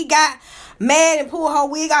Miami. He got mad and pulled her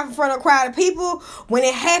wig off in front of a crowd of people. When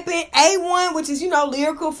it happened, A1, which is, you know,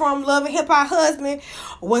 Lyrical from Love and Hip Hop husband,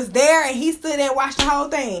 was there and he stood there and watched the whole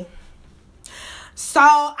thing. So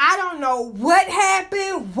I don't know what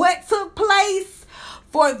happened, what took place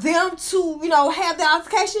for them to, you know, have the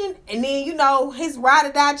altercation. And then, you know, his ride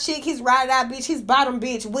or die chick, his ride or die bitch, his bottom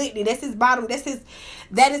bitch, Whitney, that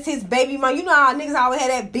is his baby mom. You know how niggas always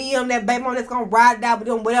had that BM, that baby mom that's gonna ride it out with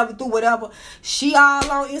them, whatever, through whatever. She all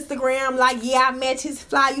on Instagram, like, yeah, I met his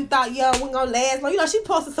fly. You thought, yeah, wasn't gonna last long. You know, she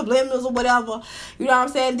posted subliminals or whatever. You know what I'm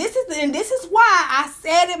saying? This is why I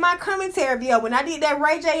said in my commentary video, when I did that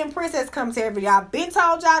Ray J and Princess commentary video, I been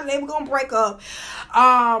told y'all that they were gonna break up.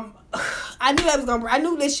 I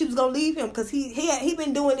knew that she was gonna leave him because he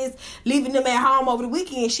been doing this, leaving them at home over the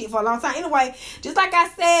weekend and shit for a long time. Anyway, just like I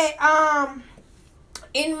said,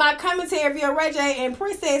 in my commentary via Ray J and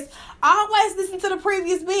Princess, always listen to the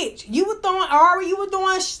previous bitch. You were throwing Ari, you were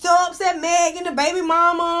throwing stubs at Meg and the baby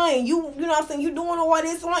mama, and you know what I'm saying, you doing all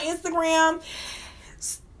this on Instagram.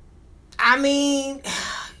 I mean,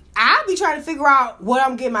 I'll be trying to figure out what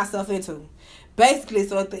I'm getting myself into. Basically,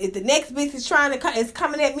 so if the next bitch is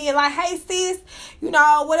coming at me and like, hey sis, you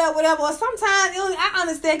know, whatever. Or sometimes I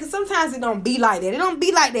understand because sometimes it don't be like that. It don't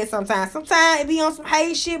be like that sometimes. Sometimes it be on some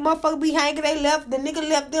hate shit. Motherfucker be hanging. The nigga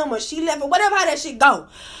left them or she left or whatever. How that shit go.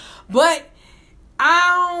 But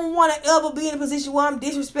I don't want to ever be in a position where I'm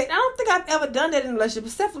disrespected. I don't think I've ever done that in a relationship,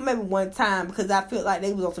 except for maybe one time because I feel like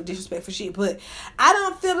they was on some disrespectful shit. But I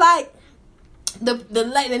don't feel like the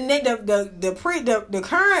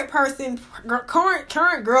current person,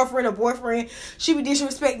 current girlfriend or boyfriend should be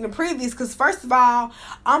disrespecting the previous. Because first of all,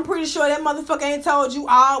 I'm pretty sure that motherfucker ain't told you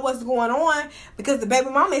all what's going on because the baby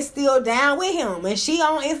mama is still down with him and she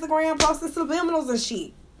on Instagram posting subliminals and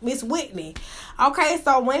shit. Miss Whitney. Okay,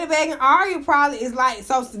 so Moneybagg and Ari probably is like,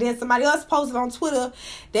 so then somebody else posted on Twitter,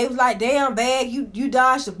 they was like, damn Bag, you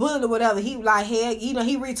dodged the bullet or whatever. He was like, hell, you know,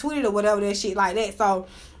 he retweeted or whatever, that shit like that. So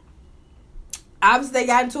obviously they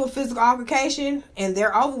got into a physical altercation and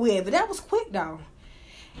they're over with. But that was quick though.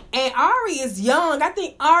 And Ari is young. I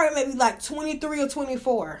think Ari may be like 23 or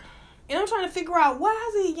 24. And I'm trying to figure out, why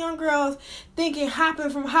is these young girls thinking hopping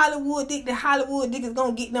from Hollywood dick to Hollywood dick is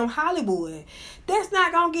going to get them Hollywood? That's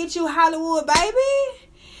not going to get you Hollywood, baby.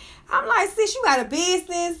 I'm like, sis, you got a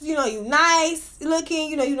business. You know, you nice looking.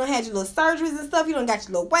 You know, you done had your little surgeries and stuff. You done got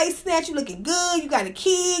your little waist snatch. You looking good. You got a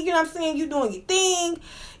kid. You know what I'm saying? You doing your thing.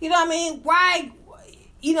 You know what I mean? Why,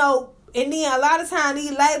 you know, and then a lot of times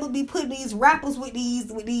these labels be putting these rappers with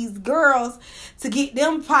these girls to get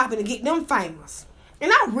them popping and get them famous.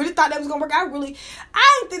 And I really thought that was going to work. I'm going to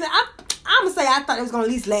say I thought it was going to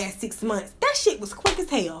at least last 6 months. That shit was quick as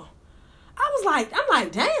hell. I'm like,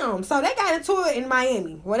 damn. So they got into it in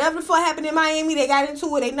Miami. Whatever the fuck happened in Miami, they got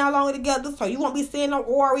into it. They no longer together. So you won't be seeing no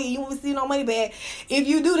Ori. You won't be seeing no Moneybagg. If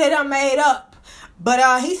you do, they done made up.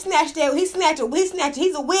 But he snatched that. He snatched.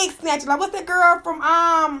 He's a wig snatcher. Like, what's that girl from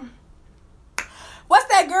what's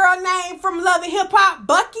that girl name from Love and Hip Hop?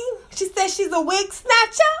 Bucky? She says she's a wig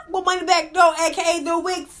snatcher. Well, Moneybagg Yo, aka the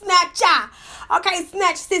wig snatcher. Okay,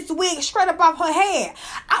 snatch sis wig straight up off her head.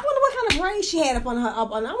 I wonder what kind of braid she had up on her. I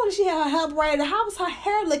wonder if she had her hair braided. How was her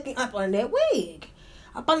hair looking up on that wig?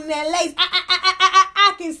 Up on that lace.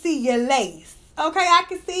 I can see your lace. Okay, I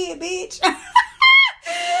can see it, bitch. I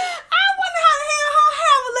wonder how the hell her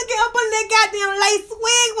hair was looking up on that goddamn lace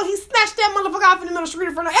wig when he snatched that motherfucker off in the middle of the street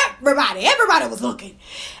in front of everybody. Everybody was looking.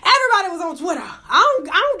 Everybody was on Twitter. I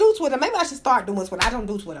don't do Twitter. Maybe I should start doing Twitter. I don't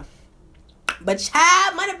do Twitter. But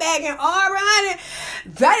child, Moneybagg and Ari Honey,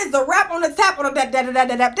 that is the rap on the tap on the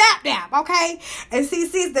dap, okay? And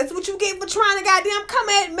see, that's what you get for trying to goddamn come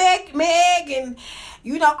at Meg and,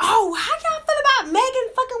 you know, oh, how y'all feel about Megan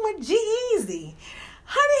fucking with G-Eazy?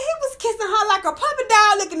 Honey, he was kissing her like a puppy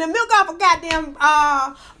dog, licking the milk off a goddamn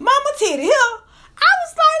mama titty here. I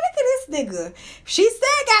was like, look at this nigga. She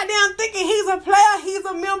said goddamn thinking he's a player, he's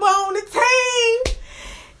a member on the team.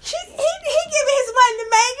 He giving his money to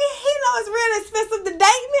Megan. He know it's real expensive to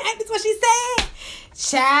date me. Ain't this what she said?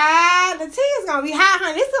 Child, the tea is gonna be hot,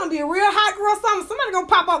 honey. It's gonna be a real hot girl summer. Somebody gonna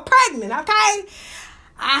pop up pregnant, okay?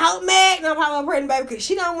 I hope Meg don't pop up pregnant, baby, because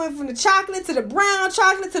she done went from the chocolate to the brown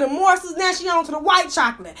chocolate to the morsels. Now she on to the white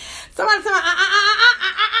chocolate. Somebody tell me,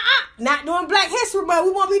 not doing Black History, but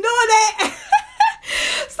we won't be doing that.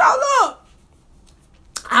 So look,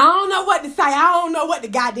 I don't know what to say. I don't know what to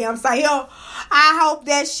goddamn say. Yo, I hope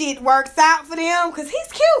that shit works out for them, because he's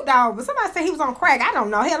cute, dog. But somebody said he was on crack. I don't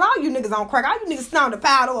know. Hell, all you niggas on crack. All you niggas snorting a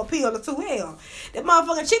powder or a pill or two. Hell, that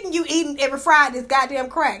motherfucking chicken you eating every Friday is goddamn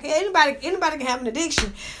crack. Hey, anybody can have an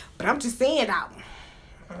addiction. But I'm just saying, dog.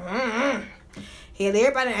 Hell,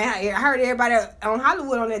 everybody, I heard everybody on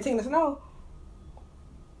Hollywood on that Tina Snow.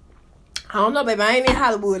 I don't know, baby. I ain't in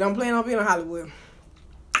Hollywood. I'm planning on being in Hollywood.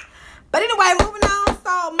 But anyway, moving on.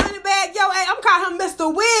 So Moneybagg, yo, hey, I'm calling him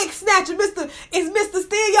Mr. Wig Snatcher. It's Mr.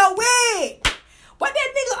 Steal Your Wig. What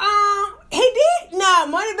that nigga, he did? No,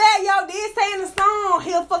 Moneybagg, yo, did say in the song,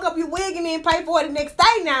 he'll fuck up your wig and then pay for it the next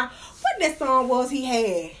day. Now, what that song was he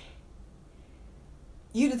had?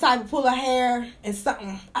 You the type of pull a hair and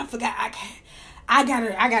something. I forgot. I got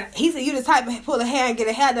it. He said you the type of pull a hair and get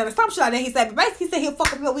a hair done or some shit like that. He said, but basically he said he'll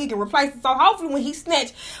fuck up your wig and replace it. So hopefully when he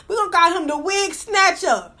snatch, we're gonna call him the Wig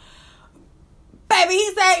Snatcher. Baby, he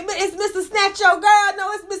said, it's Mr. Snatch Your Girl.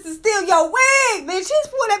 No, it's Mr. Steal Your Wig. Bitch, she's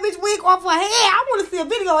pulled that bitch wig off her head. I want to see a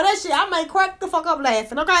video of that shit. I might crack the fuck up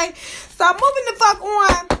laughing, okay? So moving the fuck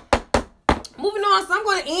on. Moving on. So I'm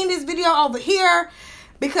going to end this video over here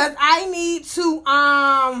because I need to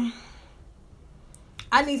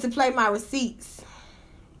play my receipts.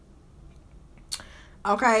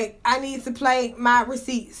 Okay? I need to play my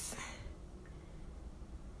receipts.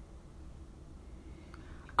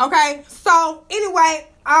 Okay, so anyway,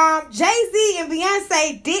 Jay-Z and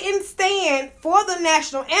Beyonce didn't stand for the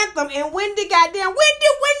national anthem, and Wendy Wendell,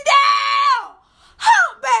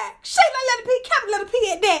 humpback, shake like letter P, capital letter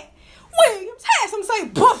P at that. Williams had some say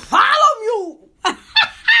Bartholomew.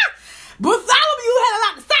 Bartholomew had a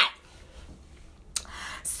lot to say.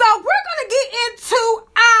 So we're gonna get into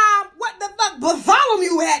what the fuck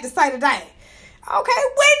Bartholomew had to say today. Okay,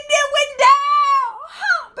 Wendy Wendell,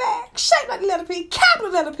 humpback, shaped like the letter P,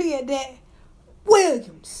 capital letter P at that.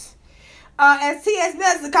 Williams. As T.S.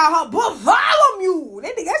 Madison called her Bartholomew.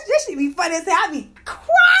 That should be funny as hell. I be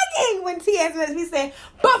crying when T.S. Madison be saying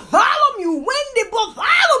Bartholomew, Wendy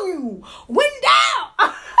Bartholomew, Wendell.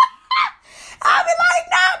 I be like,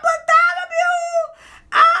 nah, Bartholomew.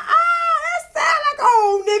 That sound like an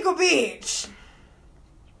old nigga bitch.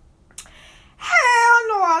 Hell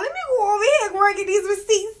no. Let me go over here and work at these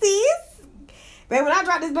receipts, sis. Baby, when I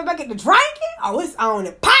drop this baby, I get to drinking. Oh, it's on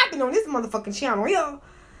and popping on this motherfucking channel.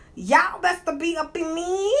 Y'all best to be up in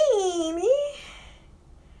me.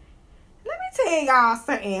 Let me tell y'all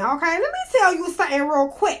something, okay? Let me tell you something real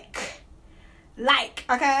quick.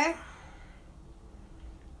 Okay?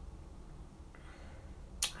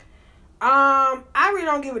 I really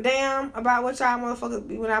don't give a damn about what y'all motherfuckers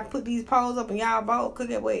be when I put these polls up and y'all vote. Cause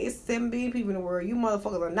that way it's 7 billion people in the world. You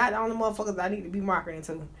motherfuckers are not the only motherfuckers I need to be marketing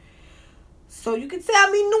to. So you can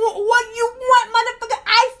tell me what you want, motherfucker.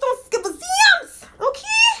 I don't skip a Z's.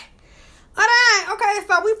 Okay? Alright, okay,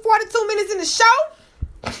 so we 42 minutes in the show.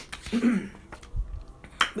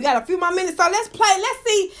 We got a few more minutes, so let's play. Let's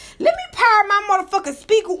see. Let me power my motherfucking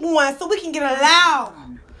speaker on so we can get a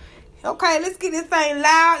loud. Okay, let's get this thing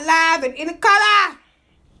loud, live, and in the color.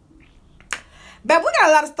 But we got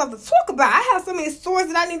a lot of stuff to talk about. I have so many stories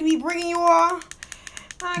that I need to be bringing you all.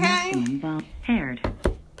 Okay.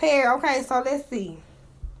 Pair. Okay, so let's see.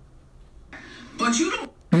 But you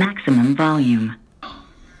don't. Maximum volume.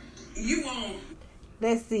 You own.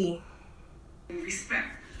 Let's see. Respect.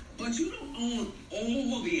 But you don't own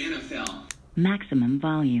all the NFL. Maximum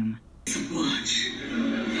volume. So much.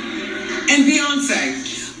 And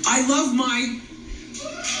Beyonce. I love my.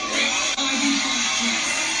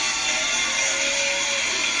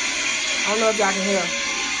 I don't know if y'all can hear.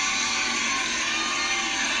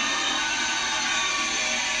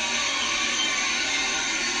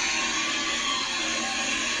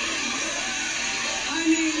 I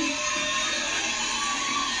mean.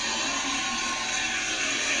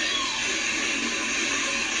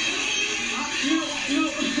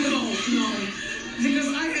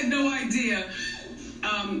 idea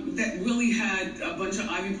that Willie had a bunch of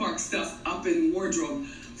Ivy Park stuff up in wardrobe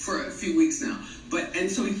for a few weeks now. And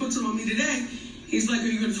so he puts it on me today. He's like, are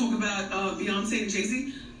you going to talk about Beyonce and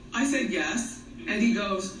Jay-Z? I said yes. And he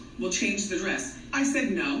goes, well, change the dress. I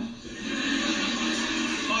said no.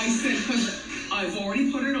 I said, because I've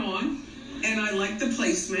already put it on, and I like the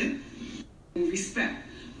placement and respect.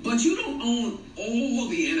 But you don't own all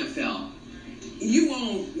the NFL. You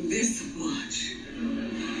own this much.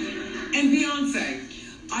 And Beyonce,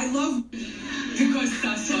 I love because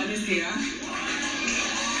Sasha is here.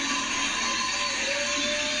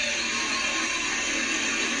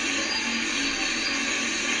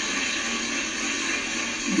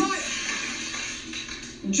 But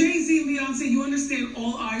Jay-Z and Beyonce, you understand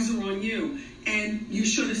all eyes are on you, and you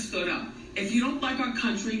should have stood up. If you don't like our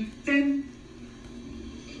country, then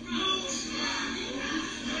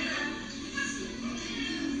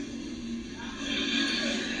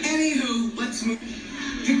anywho, let's move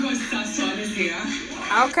because Sasha is here.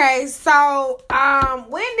 Okay, so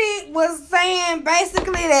Wendy was saying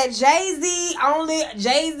basically that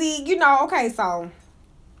Jay-Z, you know, okay, so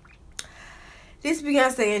this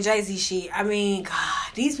Beyonce and Jay-Z shit, I mean, God,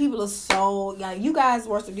 these people are so, like, you guys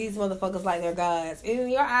worship these motherfuckers like they're gods. In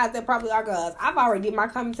your eyes, they probably are gods. I've already did my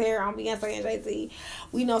commentary on Beyonce and Jay-Z.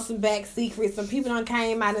 We know some back secrets. Some people done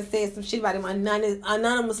came out and said some shit about them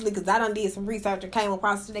anonymously, because I done did some research and came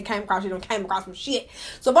across some shit.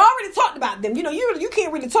 So I've already talked about them. You know, you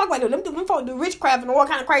can't really talk about them. Them folks do witchcraft and all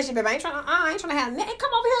kind of crazy shit, baby. I ain't trying to have nothing.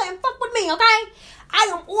 Come over here and fuck with me, okay? I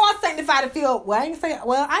am all sanctified to feel, I am filled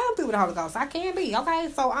with the Holy Ghost. I can be, okay?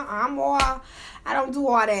 So I'm more, I don't do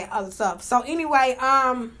all that other stuff. So anyway,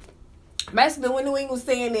 basically when New England was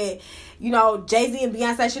saying that, you know, Jay-Z and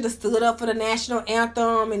Beyonce should have stood up for the national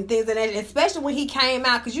anthem and things like that, especially when he came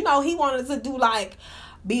out, because, you know, he wanted to do, like,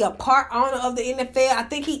 be a part owner of the NFL. I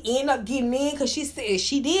think he ended up getting in because she said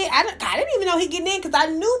she did. I didn't even know he getting in because I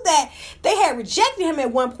knew that they had rejected him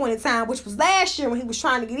at one point in time, which was last year when he was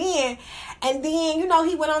trying to get in. And then, you know,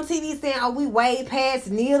 he went on TV saying, oh, we way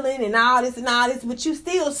past kneeling and all this, but you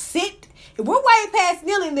still sit. If we're way past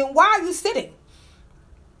kneeling, then why are you sitting?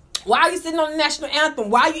 Why are you sitting on the national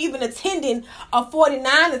anthem? Why are you even attending a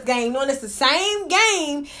 49ers game knowing it's the same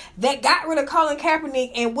game that got rid of Colin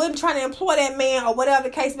Kaepernick and wasn't trying to employ that man or whatever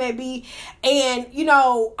the case may be? And, you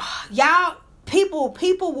know, y'all, people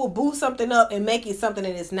will boo something up and make it something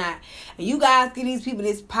that it's not. And you guys give these people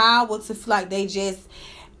this power to feel like they just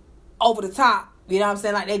over the top. You know what I'm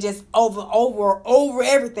saying? Like they just over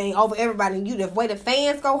everything, over everybody. And you, the way the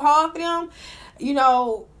fans go hard for them, you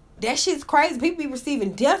know, that shit's crazy. People be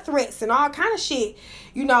receiving death threats and all kind of shit,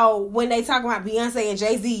 you know, when they talk about Beyonce and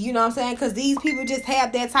Jay-Z, you know what I'm saying? Because these people just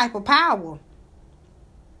have that type of power.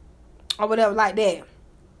 Or whatever like that.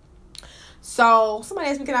 So, somebody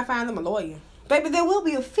asked me, can I find them a lawyer? Baby, there will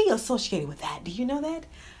be a fee associated with that. Do you know that?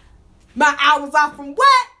 My hours are from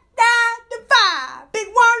what? 9 to 5. Big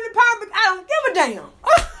one department. I don't give a damn.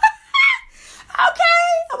 Okay,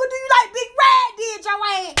 I'm gonna do you like Big Red did, your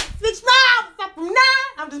ass. Fix my hours up from 9.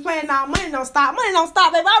 I'm just playing now. Money don't stop,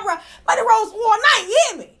 baby. Money rolls all night, you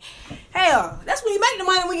hear me? Hell, that's when you make the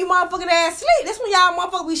money when you motherfucking ass sleep. That's when y'all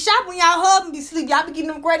motherfuckers be shopping, when y'all husband be sleep. Y'all be getting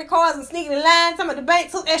them credit cards and sneaking in line. Talking about the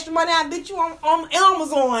bank took extra money. I bet you on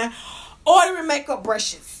Amazon ordering makeup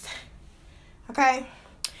brushes. Okay?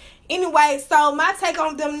 Anyway, so my take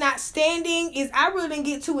on them not standing is I really didn't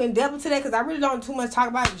get too in depth today because I really don't too much talk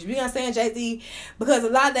about Beyonce and Jay-Z because a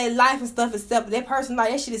lot of their life and stuff is that person,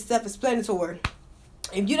 like, that shit is self-explanatory.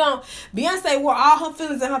 If you don't, Beyonce wore all her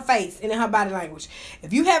feelings in her face and in her body language.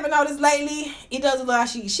 If you haven't noticed lately, it doesn't look like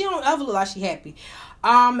she don't ever look like she happy.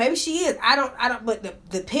 Maybe she is. I don't. But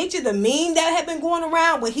the picture, the meme that had been going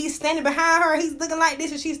around where he's standing behind her, he's looking like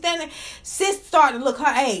this and she's standing. Sis started to look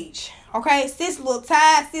her age. Okay, sis looked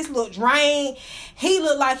tired, sis looked drained. He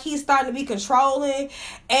looked like he's starting to be controlling.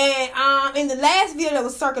 And in the last video that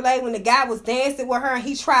was circulating when the guy was dancing with her and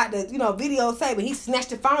he tried to, videotape, but he snatched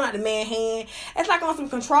the phone out of the man's hand. It's like on some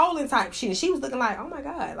controlling type shit. And she was looking like, oh my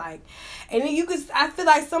God, like. And then I feel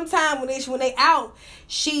like sometimes when they out,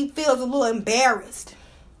 she feels a little embarrassed.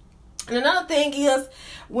 And another thing is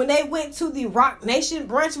when they went to the Rock Nation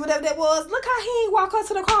brunch, whatever that was, look how he ain't walk her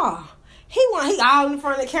to the car. He all in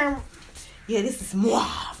front of the camera. Yeah, this is more.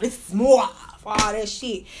 All that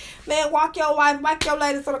shit. Man, walk your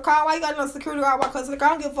lady to the car. Why you got no security guard walk her to the car?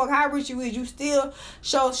 I don't give a fuck how rich you is. You still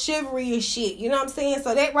show chivalry and shit. You know what I'm saying?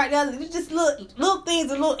 So that right there, it's just little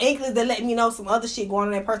things and little inklings that let me know some other shit going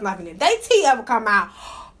on in that person's life. And if they tea ever come out,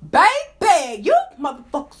 baby, you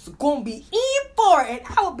motherfuckers are gonna be in for it.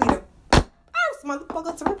 And I will be the first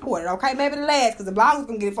motherfucker to report it, okay? Maybe the last, because the blogger's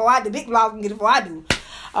gonna get it before I do. The big blogger's gonna get it before I do.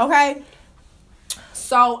 Okay?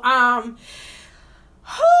 So, I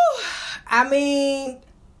mean,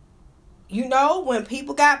 you know, when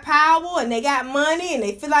people got power and they got money and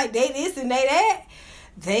they feel like they this and they that,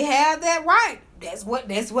 they have that right. That's what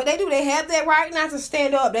they do. They have that right not to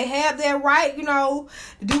stand up. They have that right, you know,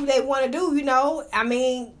 to do what they want to do, you know. I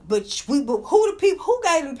mean, but who the people, who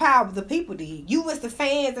gave them power? The people did. You as the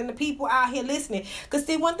fans and the people out here listening. Because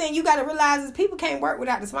see, one thing you got to realize is people can't work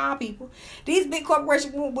without the small people. These big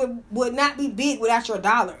corporations would not be big without your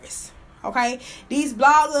dollars. Okay? These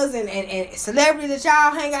bloggers and celebrities that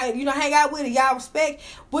y'all hang out with and y'all respect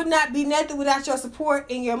would not be nothing without your support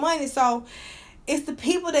and your money. So it's the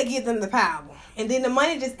people that give them the power. And then the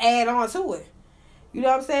money just add on to it. You know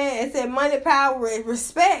what I'm saying? It said money, power, and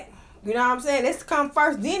respect. You know what I'm saying? This come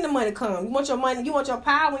first, then the money comes. You want your money, you want your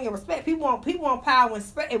power and your respect. People want power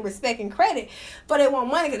and respect and credit, but they want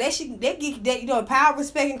money because they get that, you know, power,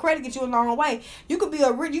 respect, and credit get you a long way. You could be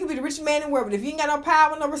the richest man in the world, but if you ain't got no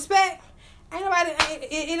power and no respect,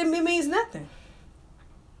 it means nothing.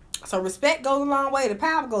 So respect goes a long way. The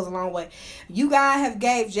power goes a long way. You guys have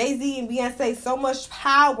gave Jay-Z and Beyonce so much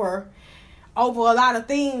power over a lot of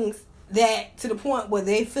things that to the point where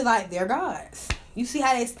they feel like they're gods. You see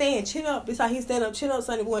how they stand chin up. It's like he stand up chin up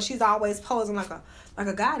Sunday boy. She's always posing like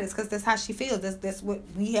a goddess because that's how she feels. That's what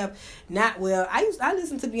we have not. Well, I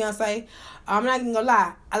listen to Beyonce. I'm not even gonna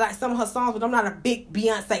lie. I like some of her songs, but I'm not a big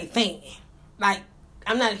Beyonce fan. Like,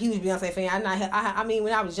 I'm not a huge Beyonce fan. I mean,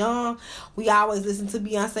 when I was young, we always listened to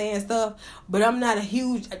Beyonce and stuff. But I'm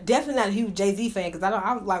definitely not a huge Jay-Z fan because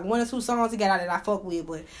I was like one or two songs he got out that I fuck with.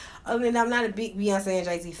 But other than that, I'm not a big Beyonce and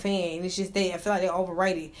Jay-Z fan. It's just I feel like they're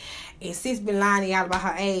overrated. And sis been lying out about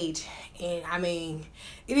her age. And I mean,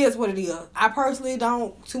 it is what it is. I personally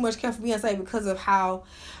don't too much care for Beyonce because of how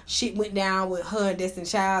shit went down with her and Destiny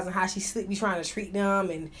Child and how she be trying to treat them,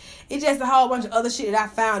 and it's just a whole bunch of other shit that I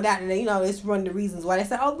found out, and you know, it's one of the reasons why they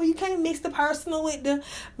say, oh, but you can't mix the personal with the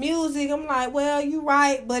music. I'm like, well, you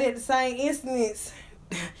right, but at the same instance,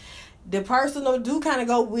 the personal do kind of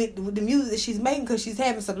go with the music that she's making because she's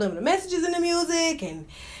having subliminal messages in the music, and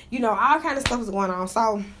you know, all kind of stuff is going on.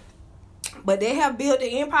 So, but they have built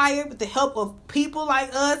the empire with the help of people like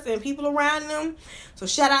us and people around them. So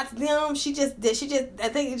shout out to them. She just I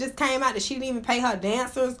think it just came out that she didn't even pay her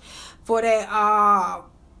dancers for that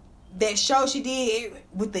show she did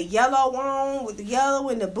with the yellow on, with the yellow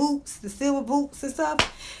and the boots, the silver boots and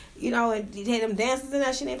stuff. You know, and they had them dancers in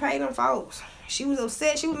there. She didn't pay them folks. She was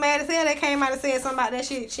upset. She was mad as hell. They came out and said something about that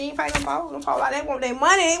shit. She ain't pay them folks. Them folks like they want their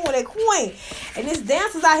money. They want their coin. And this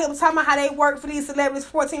dancers out here was talking about how they work for these celebrities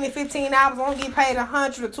 14 and 15 hours. Only get paid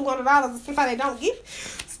 $100 or $200. Sometimes they don't get.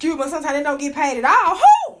 Excuse me. Sometimes they don't get paid at all.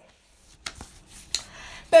 Who?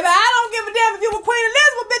 Baby, I don't give a damn if you were Queen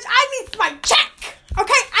Elizabeth, bitch. I need my check.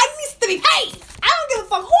 Okay? I need to be paid. I don't give a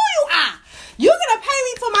fuck who you are. You're gonna pay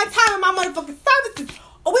me for my time and my motherfucking services,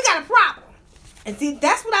 or we got a problem. And see,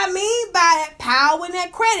 that's what I mean by that power and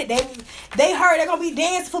that credit. They heard they're gonna be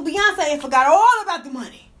dancing for Beyonce and forgot all about the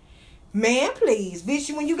money. Man, please,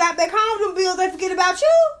 bitch, when you got back home, them bills, they forget about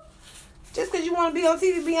you. Just because you want to be on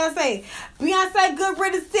TV, Beyonce. Beyonce, good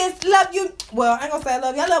riddance, sis, love you. Well, I ain't gonna say I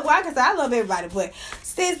love you. I can say I love everybody, but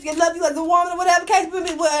sis, I love you as a woman or whatever case may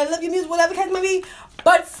be. I love your music, whatever case may be.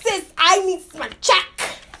 But sis, I need my check.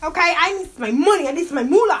 Okay? I need my money. I need my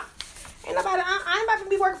moolah. Ain't nobody, I ain't about to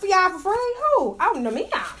be working for y'all for free. Who? Oh, no, me.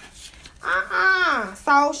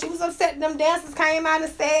 So she was upset. Them dancers came out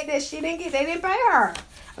and said that they didn't pay her.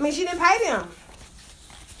 I mean, she didn't pay them.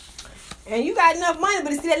 And you got enough money,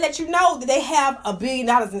 but see, that let you know that they have $1 billion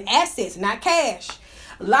in assets, not cash.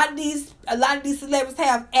 A lot of these celebrities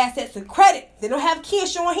have assets and credit. They don't have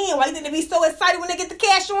cash on hand. Why you think they be so excited when they get the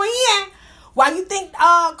cash on hand? Why you think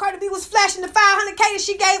Cardi B was flashing the $500K that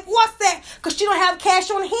she gave Offset? Because she don't have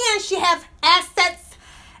cash on hand. She has assets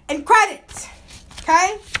and credit.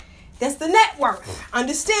 Okay? That's the net worth.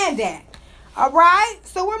 Understand that. All right?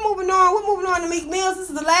 So we're moving on. We're moving on to Meek Mills. This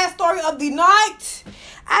is the last story of the night.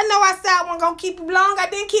 I know I said I wasn't going to keep you long. I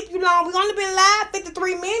didn't keep you long. We've only been live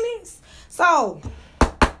 53 minutes. So,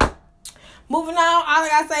 moving on, all I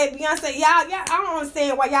gotta say, Beyonce, y'all, I don't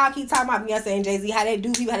understand why y'all keep talking about Beyonce and Jay-Z, how they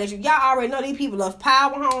do people, how they do. Y'all already know these people are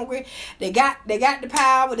power hungry. They got the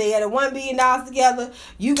power. They had $1 billion together.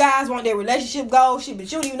 You guys want their relationship goals, shit,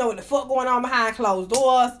 but you don't even know what the fuck going on behind closed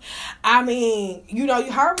doors. I mean, you know,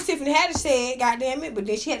 you heard what Tiffany Haddish said, goddamn it, but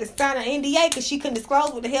then she had to sign an NDA because she couldn't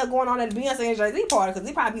disclose what the hell going on at the Beyonce and Jay-Z party because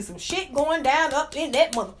there probably be some shit going down up in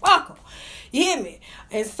that motherfucker. You hear me?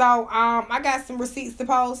 And so, I got some receipts to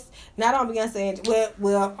post. Not on Beyonce.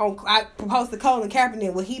 I posted Colin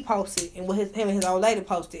Kaepernick, what he posted, and what him and his old lady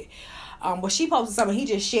posted. But she posted something. He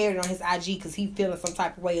just shared it on his IG because he feeling some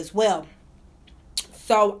type of way as well.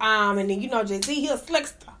 So, and then, you know, Jay-Z, he a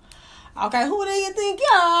slickster. Okay, who do you think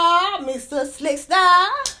y'all? Mr. Slickster.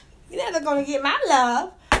 You're never gonna get my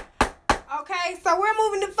love. Okay, so we're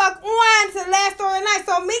moving the fuck on to the last story of the night.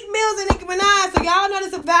 So Meek Mills and Nicki Minaj. So y'all know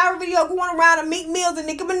there's a viral video going around of Meek Mills and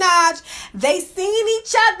Nicki Minaj. They seen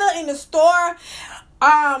each other in the store.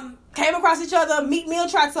 Came across each other. Meek Mill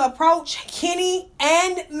tried to approach Kenny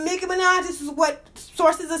and Nicki Minaj. This is what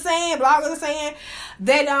sources are saying, bloggers are saying.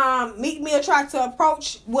 That Meek Mill tried to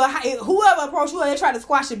approach, well, whoever approached whoever, they tried to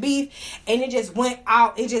squash the beef, and it just got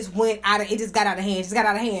out of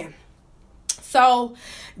hand. So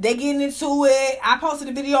they getting into it. I posted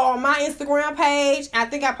a video on my Instagram page. I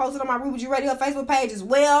think I posted on my Ruby G Radio Facebook page as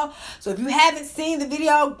well. So if you haven't seen the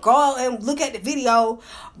video, go and look at the video.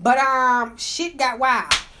 But shit got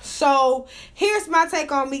wild. So here's my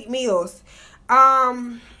take on Meek Mills.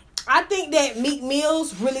 I think that Meek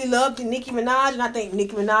Mills really loved Nicki Minaj, and I think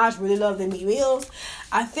Nicki Minaj really loved Meek Mills.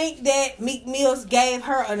 I think that Meek Mills gave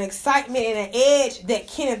her an excitement and an edge that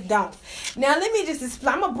Kenneth don't. Now, let me just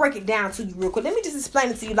explain. I'm going to break it down to you real quick. Let me just explain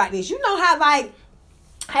it to you like this. You know how, like,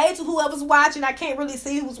 hey to whoever's watching, I can't really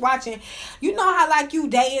see who's watching. You know how, like, you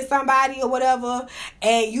dating somebody or whatever,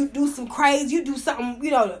 and you do some crazy, you do something,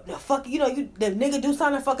 you know, the nigga do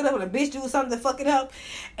something to fuck it up, or the bitch do something to fuck it up,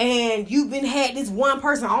 and you've had this one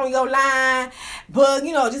person on your line, but,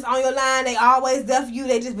 you know, just on your line, they always there for you,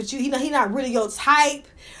 he not really your type.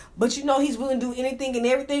 But you know he's willing to do anything and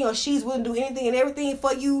everything, or she's willing to do anything and everything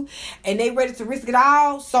for you, and they ready to risk it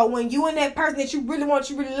all. So when you and that person that you really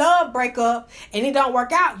love break up, and it don't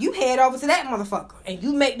work out, you head over to that motherfucker, and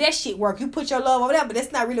you make that shit work. You put your love over there, but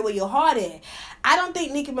that's not really where your heart is. I don't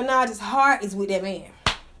think Nicki Minaj's heart is with that man.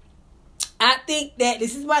 I think that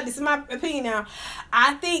this is my opinion now.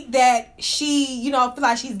 I think that she, you know, feel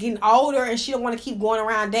like she's getting older and she don't want to keep going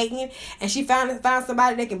around dating, and she found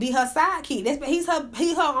somebody that can be her sidekick. He's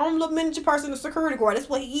her own little miniature person, a security guard. That's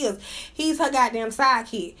what he is. He's her goddamn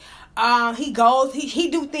sidekick. He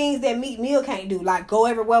do things that Meek Mill can't do, like go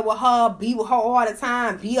everywhere with her, be with her all the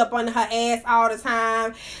time, be up on her ass all the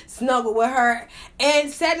time, snuggle with her. And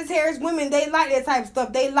Sagittarius women, they like that type of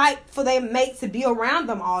stuff. They like for their mate to be around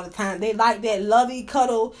them all the time. They like that lovey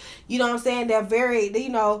cuddle, you know what I'm saying?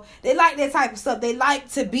 They like that type of stuff. They like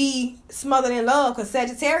to be smothered in love, because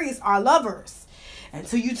Sagittarius are lovers.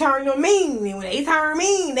 Until you turn them mean. And when they turn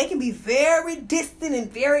mean, they can be very distant and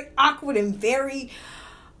very awkward and very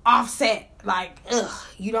offset. Like,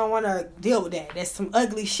 you don't want to deal with that. That's some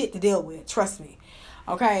ugly shit to deal with, trust me.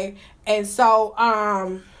 Okay? And so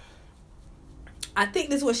I think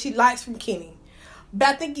this is what she likes from Kenny, but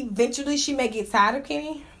I think eventually she may get tired of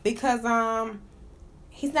Kenny, because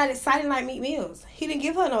he's not exciting like Meek Mills. He didn't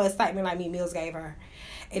give her no excitement like Meek Mills gave her.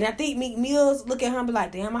 And I think Meek Mills look at her and be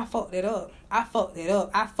like, damn, I fucked it up.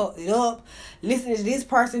 Listening to this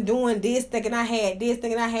person doing this, thinking I had this,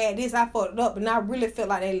 I fucked it up. And I really felt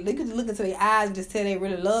like they could look into their eyes and just tell they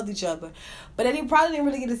really loved each other. But they probably didn't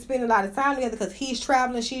really get to spend a lot of time together, because he's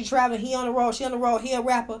traveling, she's traveling, he on the road, she on the road, he a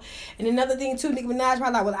rapper. And another thing too, Nicki Minaj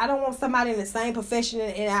probably like, well, I don't want somebody in the same profession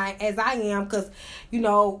as I am, because, you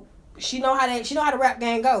know, she know how the rap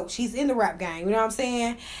game go. She's in the rap game, you know what I'm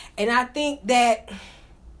saying? And I think that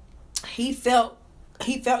he felt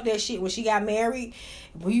that shit when she got married.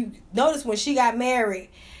 You notice when she got married,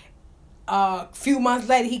 a few months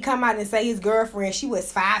later, he come out and say his girlfriend, she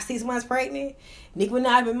was 5-6 months pregnant. Nicki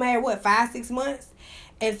Minaj been married, 5-6 months?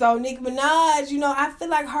 And so Nicki Minaj, you know, I feel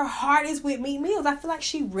like her heart is with Meek Mills. I feel like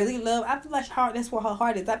she really that's where her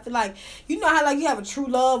heart is. I feel like, you know how like you have a true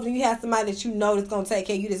love, and you have somebody that you know that's gonna take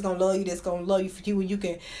care of you, that's gonna love you, that's gonna love you for you, and you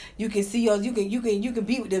can see you can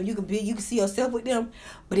be with them, you can see yourself with them.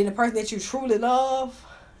 But then the person that you truly love,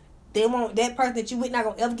 that person that you with not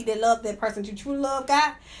gonna ever get that love that person that you truly love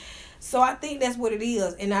got. So I think that's what it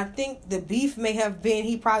is. And I think the beef may have been,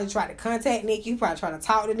 he probably tried to contact Nicki. He probably tried to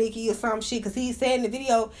talk to Nicki or some shit. Because he said in the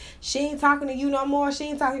video, she ain't talking to you no more.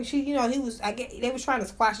 They was trying to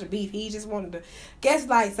squash the beef. He just wanted to,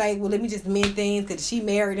 say, well, let me just mend things. Because she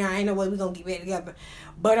married and I ain't no way we going to get back together.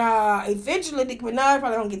 But eventually, Nicki Minaj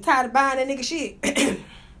probably going to get tired of buying that nigga shit.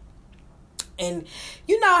 And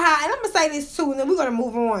you know how, and I'm going to say this too, and then we're going to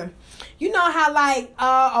move on. You know how, like,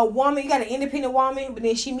 a woman, you got an independent woman, but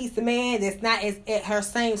then she meets a man that's not at her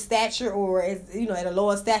same stature, or as, you know, at a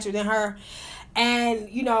lower stature than her. And,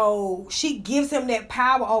 you know, she gives him that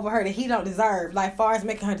power over her that he don't deserve. Like, far as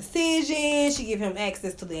making her decisions, she give him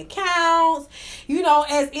access to the accounts, you know,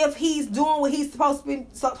 as if he's doing what he's supposed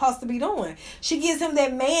to be doing. She gives him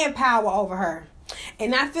that man power over her.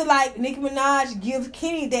 And I feel like Nicki Minaj gives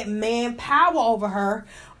Kenny that man power over her,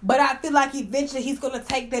 But I feel like eventually he's gonna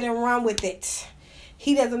take that and run with it.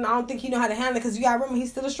 I don't think he know how to handle it, because you gotta remember,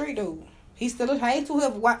 he's still a street dude. He's still hey to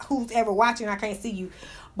who's ever watching. I can't see you,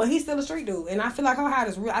 but he's still a street dude, and I feel like her heart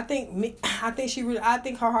is real. I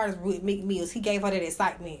think her heart is with Meek Mills. He gave her that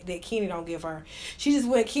excitement that Kenny don't give her. She just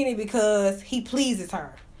went Kenny because he pleases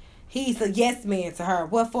her. He's a yes man to her.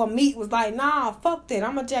 Well, for Meek was like, nah, fuck that.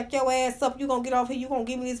 I'm gonna jack your ass up. You gonna get off here. You gonna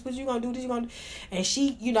give me this, but you gonna do this. You gonna, and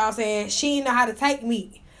she, you know what I'm saying, she didn't know how to take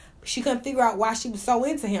Meek. She couldn't figure out why she was so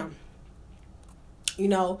into him. You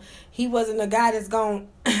know, he wasn't a guy that's gonna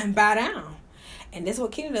bow down. And that's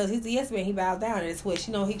what Kenny does. He's a yes man. He bows down. And that's what,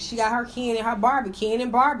 you know, she got her Ken and her Barbie. Ken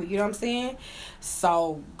and Barbie. You know what I'm saying?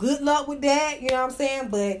 So, good luck with that. You know what I'm saying?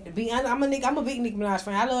 But, to be honest, I'm a big Nicki Minaj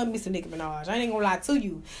fan. I love me some Nicki Minaj. I ain't gonna lie to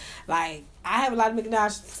you. Like, I have a lot of Nicki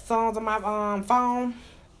Minaj songs on my phone.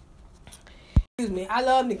 Excuse me. I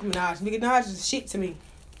love Nicki Minaj. Nicki Minaj is shit to me.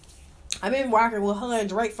 I've been rocking with her and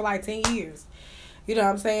Drake for like 10 years. You know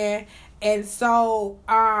what I'm saying? And so,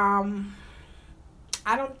 I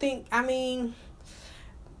don't think,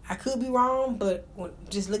 I could be wrong, but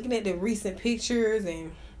just looking at the recent pictures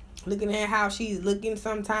and looking at how she's looking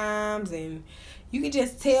sometimes, and you can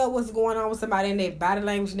just tell what's going on with somebody in their body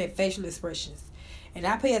language and their facial expressions. And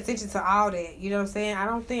I pay attention to all that. You know what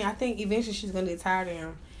I'm saying? I think eventually she's going to get tired of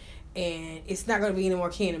him, and it's not going to be any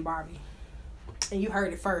more Ken and Barbie. And you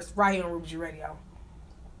heard it first right here on Ruby G Radio.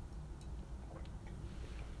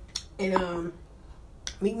 And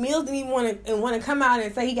Meek Mills didn't even want to come out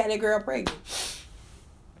and say he got that girl pregnant.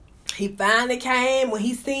 He finally came when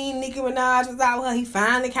he seen Nicki Minaj was out with her. He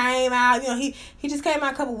finally came out. You know, he just came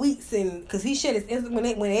out a couple weeks, and because he shut his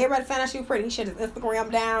Instagram when everybody found out she was pregnant, he shut his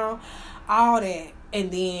Instagram down, all that, and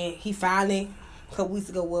then he finally a couple weeks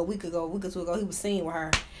ago, a week or two ago, he was seen with her.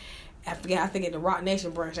 I think at the Rock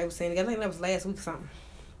Nation brunch they were saying together. I think that was last week or something.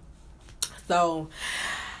 So.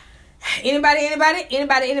 Anybody want to buy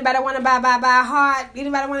heart?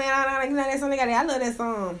 Anybody want to, that song? I love that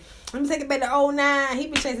song. Let me take it back to 09. He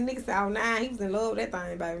been chasing Nicki since 09. He was in love with that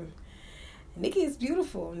thing, baby. Nicki is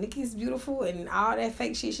beautiful. And all that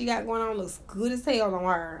fake shit she got going on looks good as hell on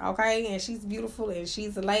her, okay? And she's beautiful, and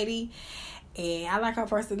she's a lady, and I like her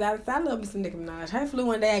personality. I love me some Nicki Minaj. Hopefully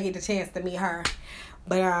one day I get the chance to meet her.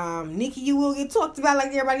 But Nicki, you will get talked about like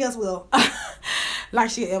everybody else will. Like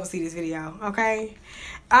she'll ever see this video, okay?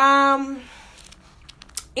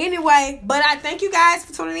 Anyway, but I thank you guys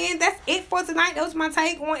for tuning in. That's it for tonight. That was my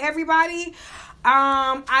take on everybody.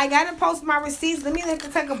 I gotta post my receipts. Let me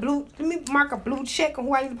mark a blue check on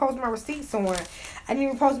who I need to post my receipts on. I need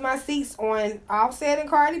to post my receipts on Offset and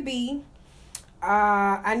Cardi B.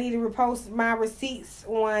 I need to repost my receipts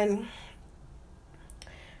on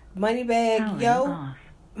Moneybag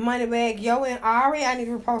Yo and Ari. I need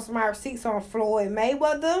to repost my receipts on Floyd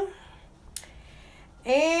Mayweather.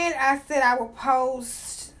 And I said I would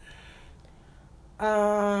post.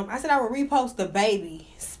 I said I would repost the baby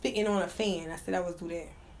spitting on a fan. I said I would do that.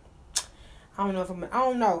 I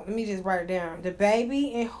don't know. Let me just write it down. The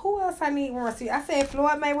baby, and who else I need more see? I said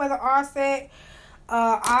Floyd Mayweather, Offset,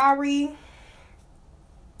 Ari.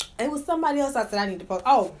 It was somebody else I said I need to post.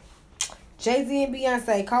 Oh, Jay-Z and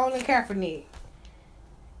Beyonce, Colin Kaepernick.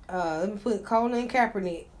 Let me put Colin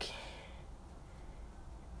Kaepernick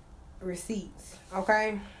receipts.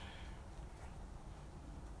 Okay.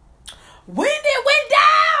 When it went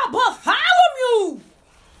down, but follow you.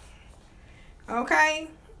 Okay.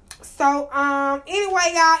 So,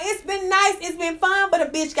 anyway, y'all, it's been nice. It's been fun, but a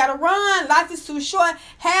bitch gotta run. Life is too short.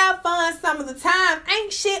 Have fun some of the time.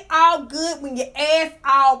 Ain't shit all good when your ass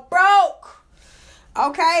all broke.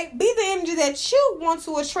 Okay? Be the energy that you want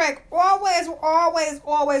to attract. Always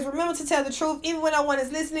remember to tell the truth, even when no one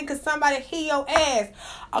is listening, because somebody hear your ass.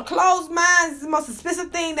 A closed mind is the most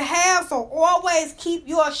expensive thing to have, so always keep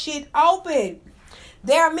your shit open.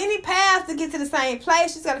 There are many paths to get to the same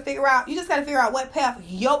place. You just gotta figure out what path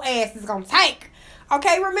your ass is gonna take.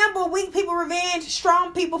 Okay, remember, weak people revenge,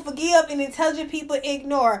 strong people forgive, and intelligent people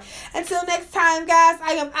ignore. Until next time, guys,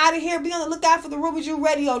 I am out of here. Be on the lookout for the Ruby Jew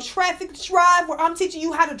Radio Traffic Drive, where I'm teaching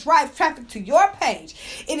you how to drive traffic to your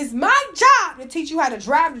page. It is my job to teach you how to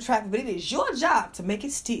drive the traffic, but it is your job to make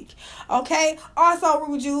it stick. Okay? Also,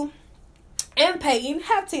 Ruby Jew and Peyton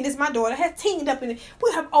have teamed. This is my daughter has teamed up in it.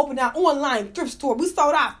 We have opened our online thrift store. We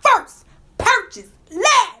sold our first purchase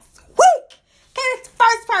last week. Okay, it's the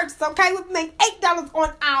first purchase. Okay, we made $8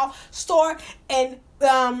 on our store, and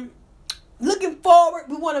looking forward.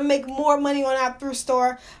 We want to make more money on our thrift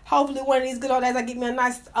store. Hopefully one of these good old days I get me a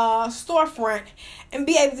nice storefront and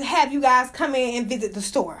be able to have you guys come in and visit the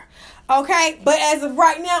store. Okay, but as of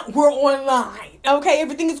right now, we're online. Okay,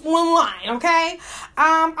 everything is online. Okay,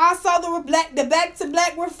 also the Back to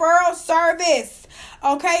Black referral service.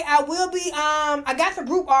 Okay, I will be I got the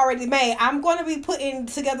group already made. I'm going to be putting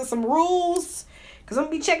together some rules because I'm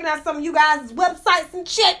gonna be checking out some of you guys' websites and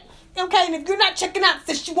shit. Okay, and if you're not checking out,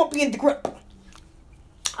 sis, you won't be in the group.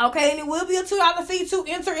 Okay, and it will be a $2 fee to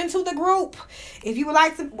enter into the group. If you would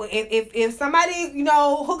like to, if somebody,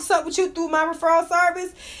 hooks up with you through my referral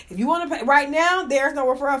service, if you want to pay, right now, there's no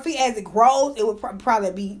referral fee. As it grows, it will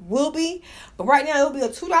will be. But right now, it will be a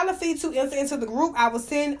 $2 fee to enter into the group. I will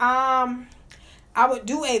send, I would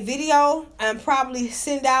do a video and probably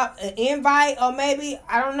send out an invite, or maybe,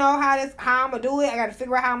 I don't know how I'm going to do it. I got to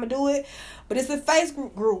figure out how I'm going to do it. But it's a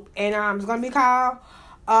Facebook group, and it's going to be called,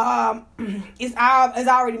 it's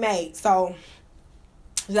already made. So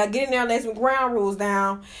I get in there, lay some ground rules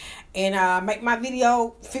down, and make my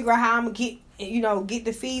video, figure out how I'm going to get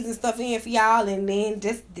the fees and stuff in for y'all, and then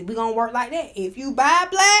we going to work like that. If you buy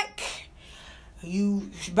black,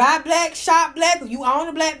 shop black, if you own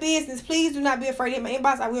a black business, please do not be afraid to hit my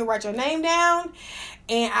inbox. I will write your name down,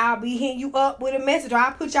 and I'll be hitting you up with a message, or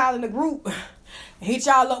I'll put y'all in the group and hit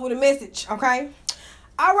y'all up with a message, okay?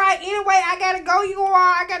 All right, anyway, I gotta go, you all.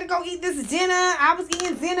 I gotta go eat this dinner. I was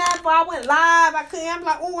eating dinner before I went live. I'm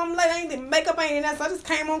like, oh, I'm late. I ain't the makeup ain't in that, so I just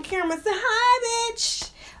came on camera and said, hi,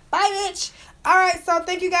 bitch. Bye, bitch. All right, so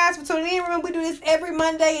thank you guys for tuning in. Remember, we do this every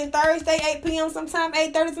Monday and Thursday, 8 p.m. sometime,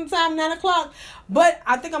 8:30 sometime, 9 o'clock. But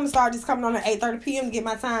I think I'm going to start just coming on at 8:30 p.m. to get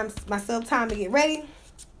myself time to get ready.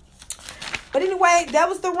 But anyway, that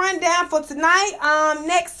was the rundown for tonight.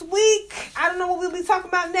 Next week, I don't know what we'll be talking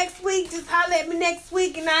about next week. Just holler at me next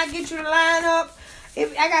week, and I'll get you the lineup.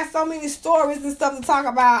 I got so many stories and stuff to talk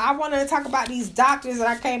about. I want to talk about these doctors that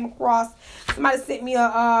I came across. Somebody sent me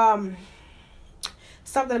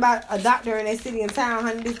something about a doctor in a city and town,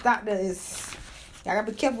 honey. This doctor is... Y'all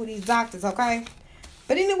gotta be careful with these doctors, okay?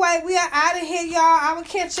 But anyway, we are out of here, y'all. I will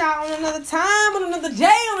catch y'all on another time, on another day,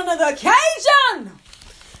 on another occasion.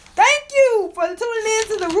 Thank you for tuning in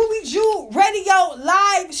to the Ruby Jewel Radio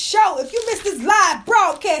live show. If you missed this live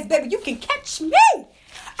broadcast, baby, you can catch me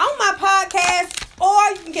on my podcast,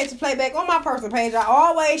 or you can catch the playback on my personal page. I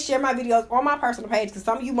always share my videos on my personal page because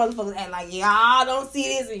some of you motherfuckers act like y'all don't see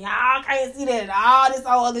this and y'all can't see that and all this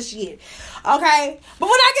whole other shit. Okay? But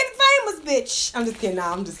when I get famous, bitch. I'm just kidding. No,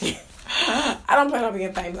 I'm just kidding. I don't plan on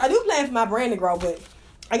being famous. I do plan for my brand to grow, but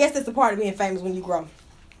I guess that's the part of being famous when you grow.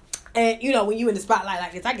 And, when you in the spotlight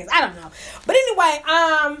like this, I guess, I don't know. But anyway,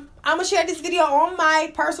 I'm going to share this video on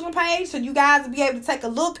my personal page so you guys will be able to take a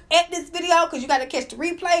look at this video because you got to catch the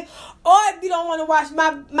replay. Or if you don't want to watch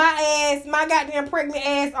my goddamn pregnant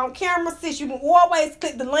ass on camera, sis, you can always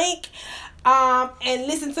click the link and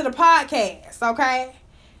listen to the podcast, okay?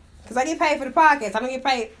 Because I get paid for the podcast. I don't get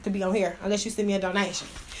paid to be on here unless you send me a donation.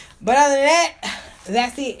 But other than that,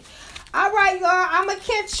 that's it. All right, y'all. I'm going to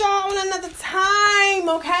catch y'all on another time,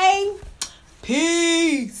 okay?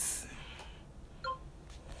 Peace.